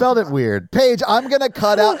 Well, they spelled it weird. Paige, I'm going to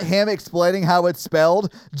cut out him explaining how it's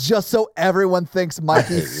spelled just so everyone thinks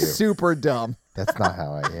Mikey's super dumb. That's not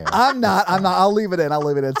how I am. I'm not. I'll leave it in.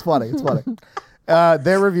 It's funny.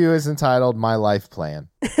 Their review is entitled My Life Plan.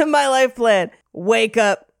 My life plan. Wake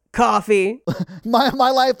up, coffee, My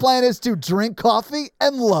life plan is to drink coffee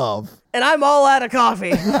and love. and I'm all out of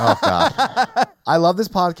coffee. Oh, God. I love this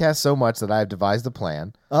podcast so much that I have devised a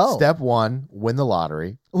plan. Oh. Step 1, win the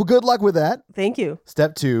lottery. Well, good luck with that. Thank you.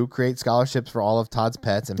 Step 2, create scholarships for all of Todd's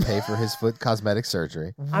pets and pay for his foot cosmetic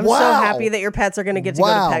surgery. I'm Wow. so happy that your pets are going to get to go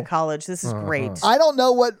Wow. to pet college. This is great. I don't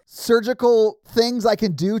know what surgical things I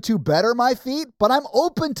can do to better my feet, but I'm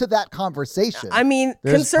open to that conversation. I mean,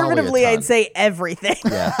 There's conservatively, probably a ton. I'd say everything.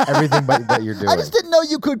 Yeah, everything but that you're doing. I just didn't know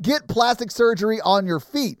you could get plastic surgery on your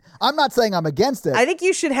feet. I'm not saying I'm against it. I think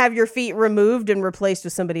you should have your feet removed and replaced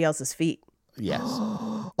with somebody else's feet. Yes.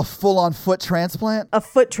 A full-on foot transplant? A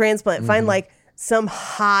foot transplant. Find like some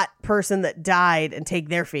hot person that died and take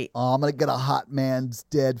their feet. Oh, I'm going to get a hot man's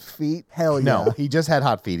dead feet. Hell yeah. No, he just had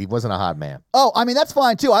hot feet. He wasn't a hot man. Oh, I mean, that's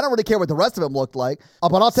fine too. I don't really care what the rest of him looked like,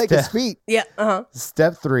 but I'll take his feet. Yeah,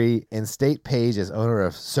 Step 3, instate Paige as owner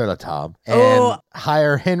of Serlatov and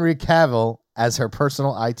hire Henry Cavill as her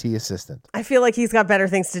personal IT assistant. I feel like he's got better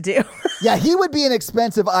things to do. Yeah, he would be an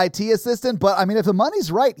expensive IT assistant, but I mean, if the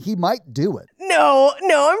money's right, he might do it. No,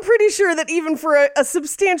 I'm pretty sure that even for a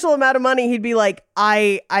substantial amount of money, he'd be like,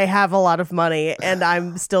 I have a lot of money and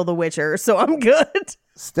I'm still the Witcher, so I'm good.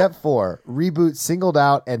 Step 4, reboot Singled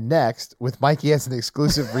Out and Next with Mikey as an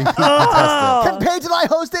exclusive repeat contestant. Can Paige and I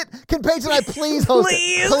host it? Can Paige and I please host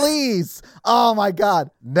it? Please. Oh my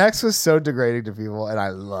God. Next was so degrading to people and I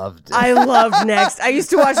loved it. I loved Next. I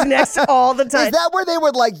used to watch Next all the time. Is that where they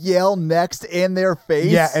would like yell Next in their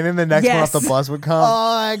face? Yeah, and then the next one off the bus would come.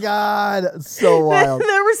 Oh my God. So wild.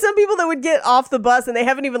 There were some people that would get off the bus and they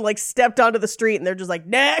haven't even like stepped onto the street and they're just like,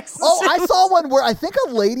 next. Oh, I saw one where I think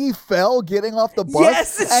a lady fell getting off the bus.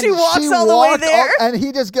 Yes, she walks all the way there. And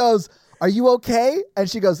he just goes, "Are you okay?" And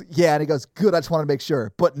she goes, "Yeah." And he goes, "Good, I just want to make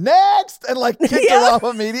sure." But next, and like kicked her off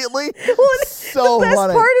immediately. Well, so the best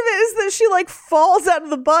funny. part of it is that she like falls out of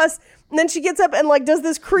the bus and then she gets up and like does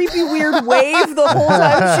this creepy weird wave the whole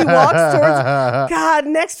time she walks towards. God,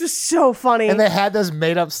 Next was so funny. And they had those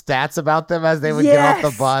made up stats about them as they would get off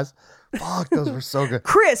the bus. Fuck, those were so good.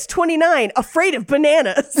 Chris, 29, afraid of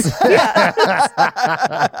bananas.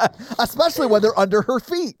 Yeah. Especially when they're under her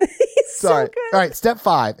feet. Sorry. So good. All right, step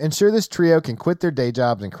 5. Ensure this trio can quit their day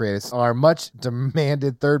jobs and create our much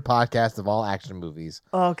demanded third podcast of all action movies.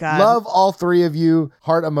 Oh, God. Love all 3 of you.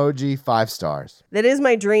 Heart emoji, 5 stars. That is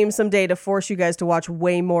my dream someday to force you guys to watch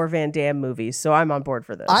way more Van Damme movies. So I'm on board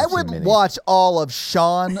for this. I would watch all of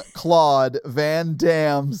Jean-Claude Van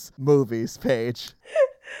Damme's movies, Paige.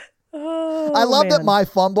 Oh, I love that man. my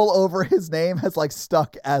fumble over his name has like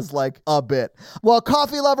stuck as like a bit. Well,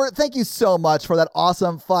 Coffee Lover, thank you so much for that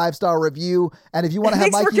awesome 5-star review. And if you want to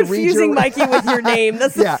have Thanks Mikey for read confusing your... Mikey with your name.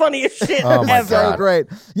 That's the Yeah. funniest shit Oh my ever. God. So great.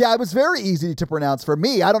 Yeah, it was very easy to pronounce for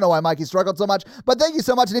me. I don't know why Mikey struggled so much, but thank you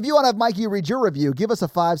so much. And if you want to have Mikey read your review, give us a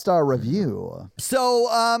 5-star review. So,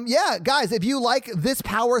 yeah, guys, if you like this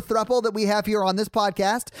power throuple that we have here on this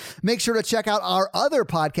podcast, make sure to check out our other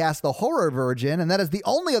podcast, The Horror Virgin. And that is the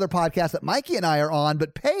only other podcast that Mikey and I are on,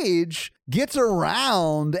 but Paige gets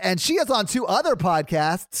around and she is on 2 other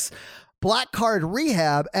podcasts, Black Card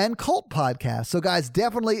Rehab and Cult Podcast. So guys,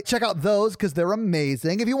 definitely check out those because they're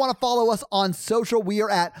amazing. If you want to follow us on social, we are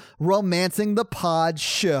at Romancing the Pod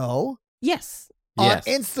Show Yes. on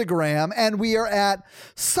Instagram, and we are at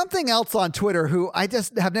something else on Twitter who I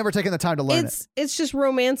just have never taken the time to learn It's just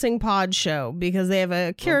Romancing Pod Show because they have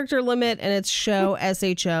a character limit and it's show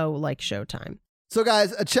SHO like Showtime. So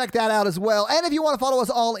guys, check that out as well. And if you want to follow us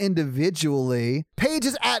all individually, Paige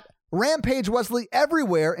is at Rampage Wesley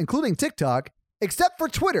everywhere, including TikTok, except for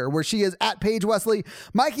Twitter, where she is at Paige Wesley.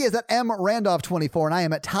 Mikey is at mrandolph24, and I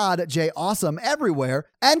am at Todd J. Awesome everywhere.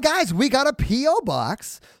 And guys, we got a P.O.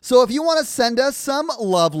 box. So if you want to send us some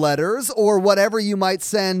love letters or whatever you might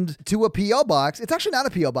send to a P.O. box, it's actually not a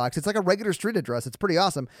P.O. box. It's like a regular street address. It's pretty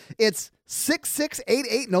awesome. It's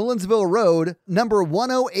 6688 Nolensville Road, number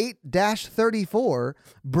 108-34,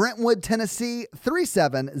 Brentwood, Tennessee,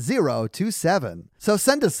 37027. So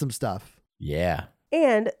send us some stuff. Yeah.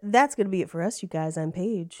 And that's going to be it for us, you guys. I'm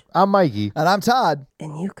Paige. I'm Mikey. And I'm Todd.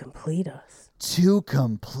 And you complete us. To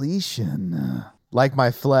completion. Like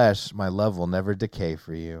my flesh, my love will never decay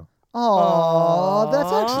for you. Oh,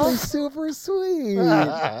 that's actually super sweet.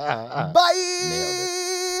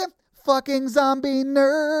 Bye. Fucking zombie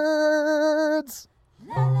nerds.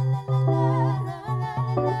 La la la la la.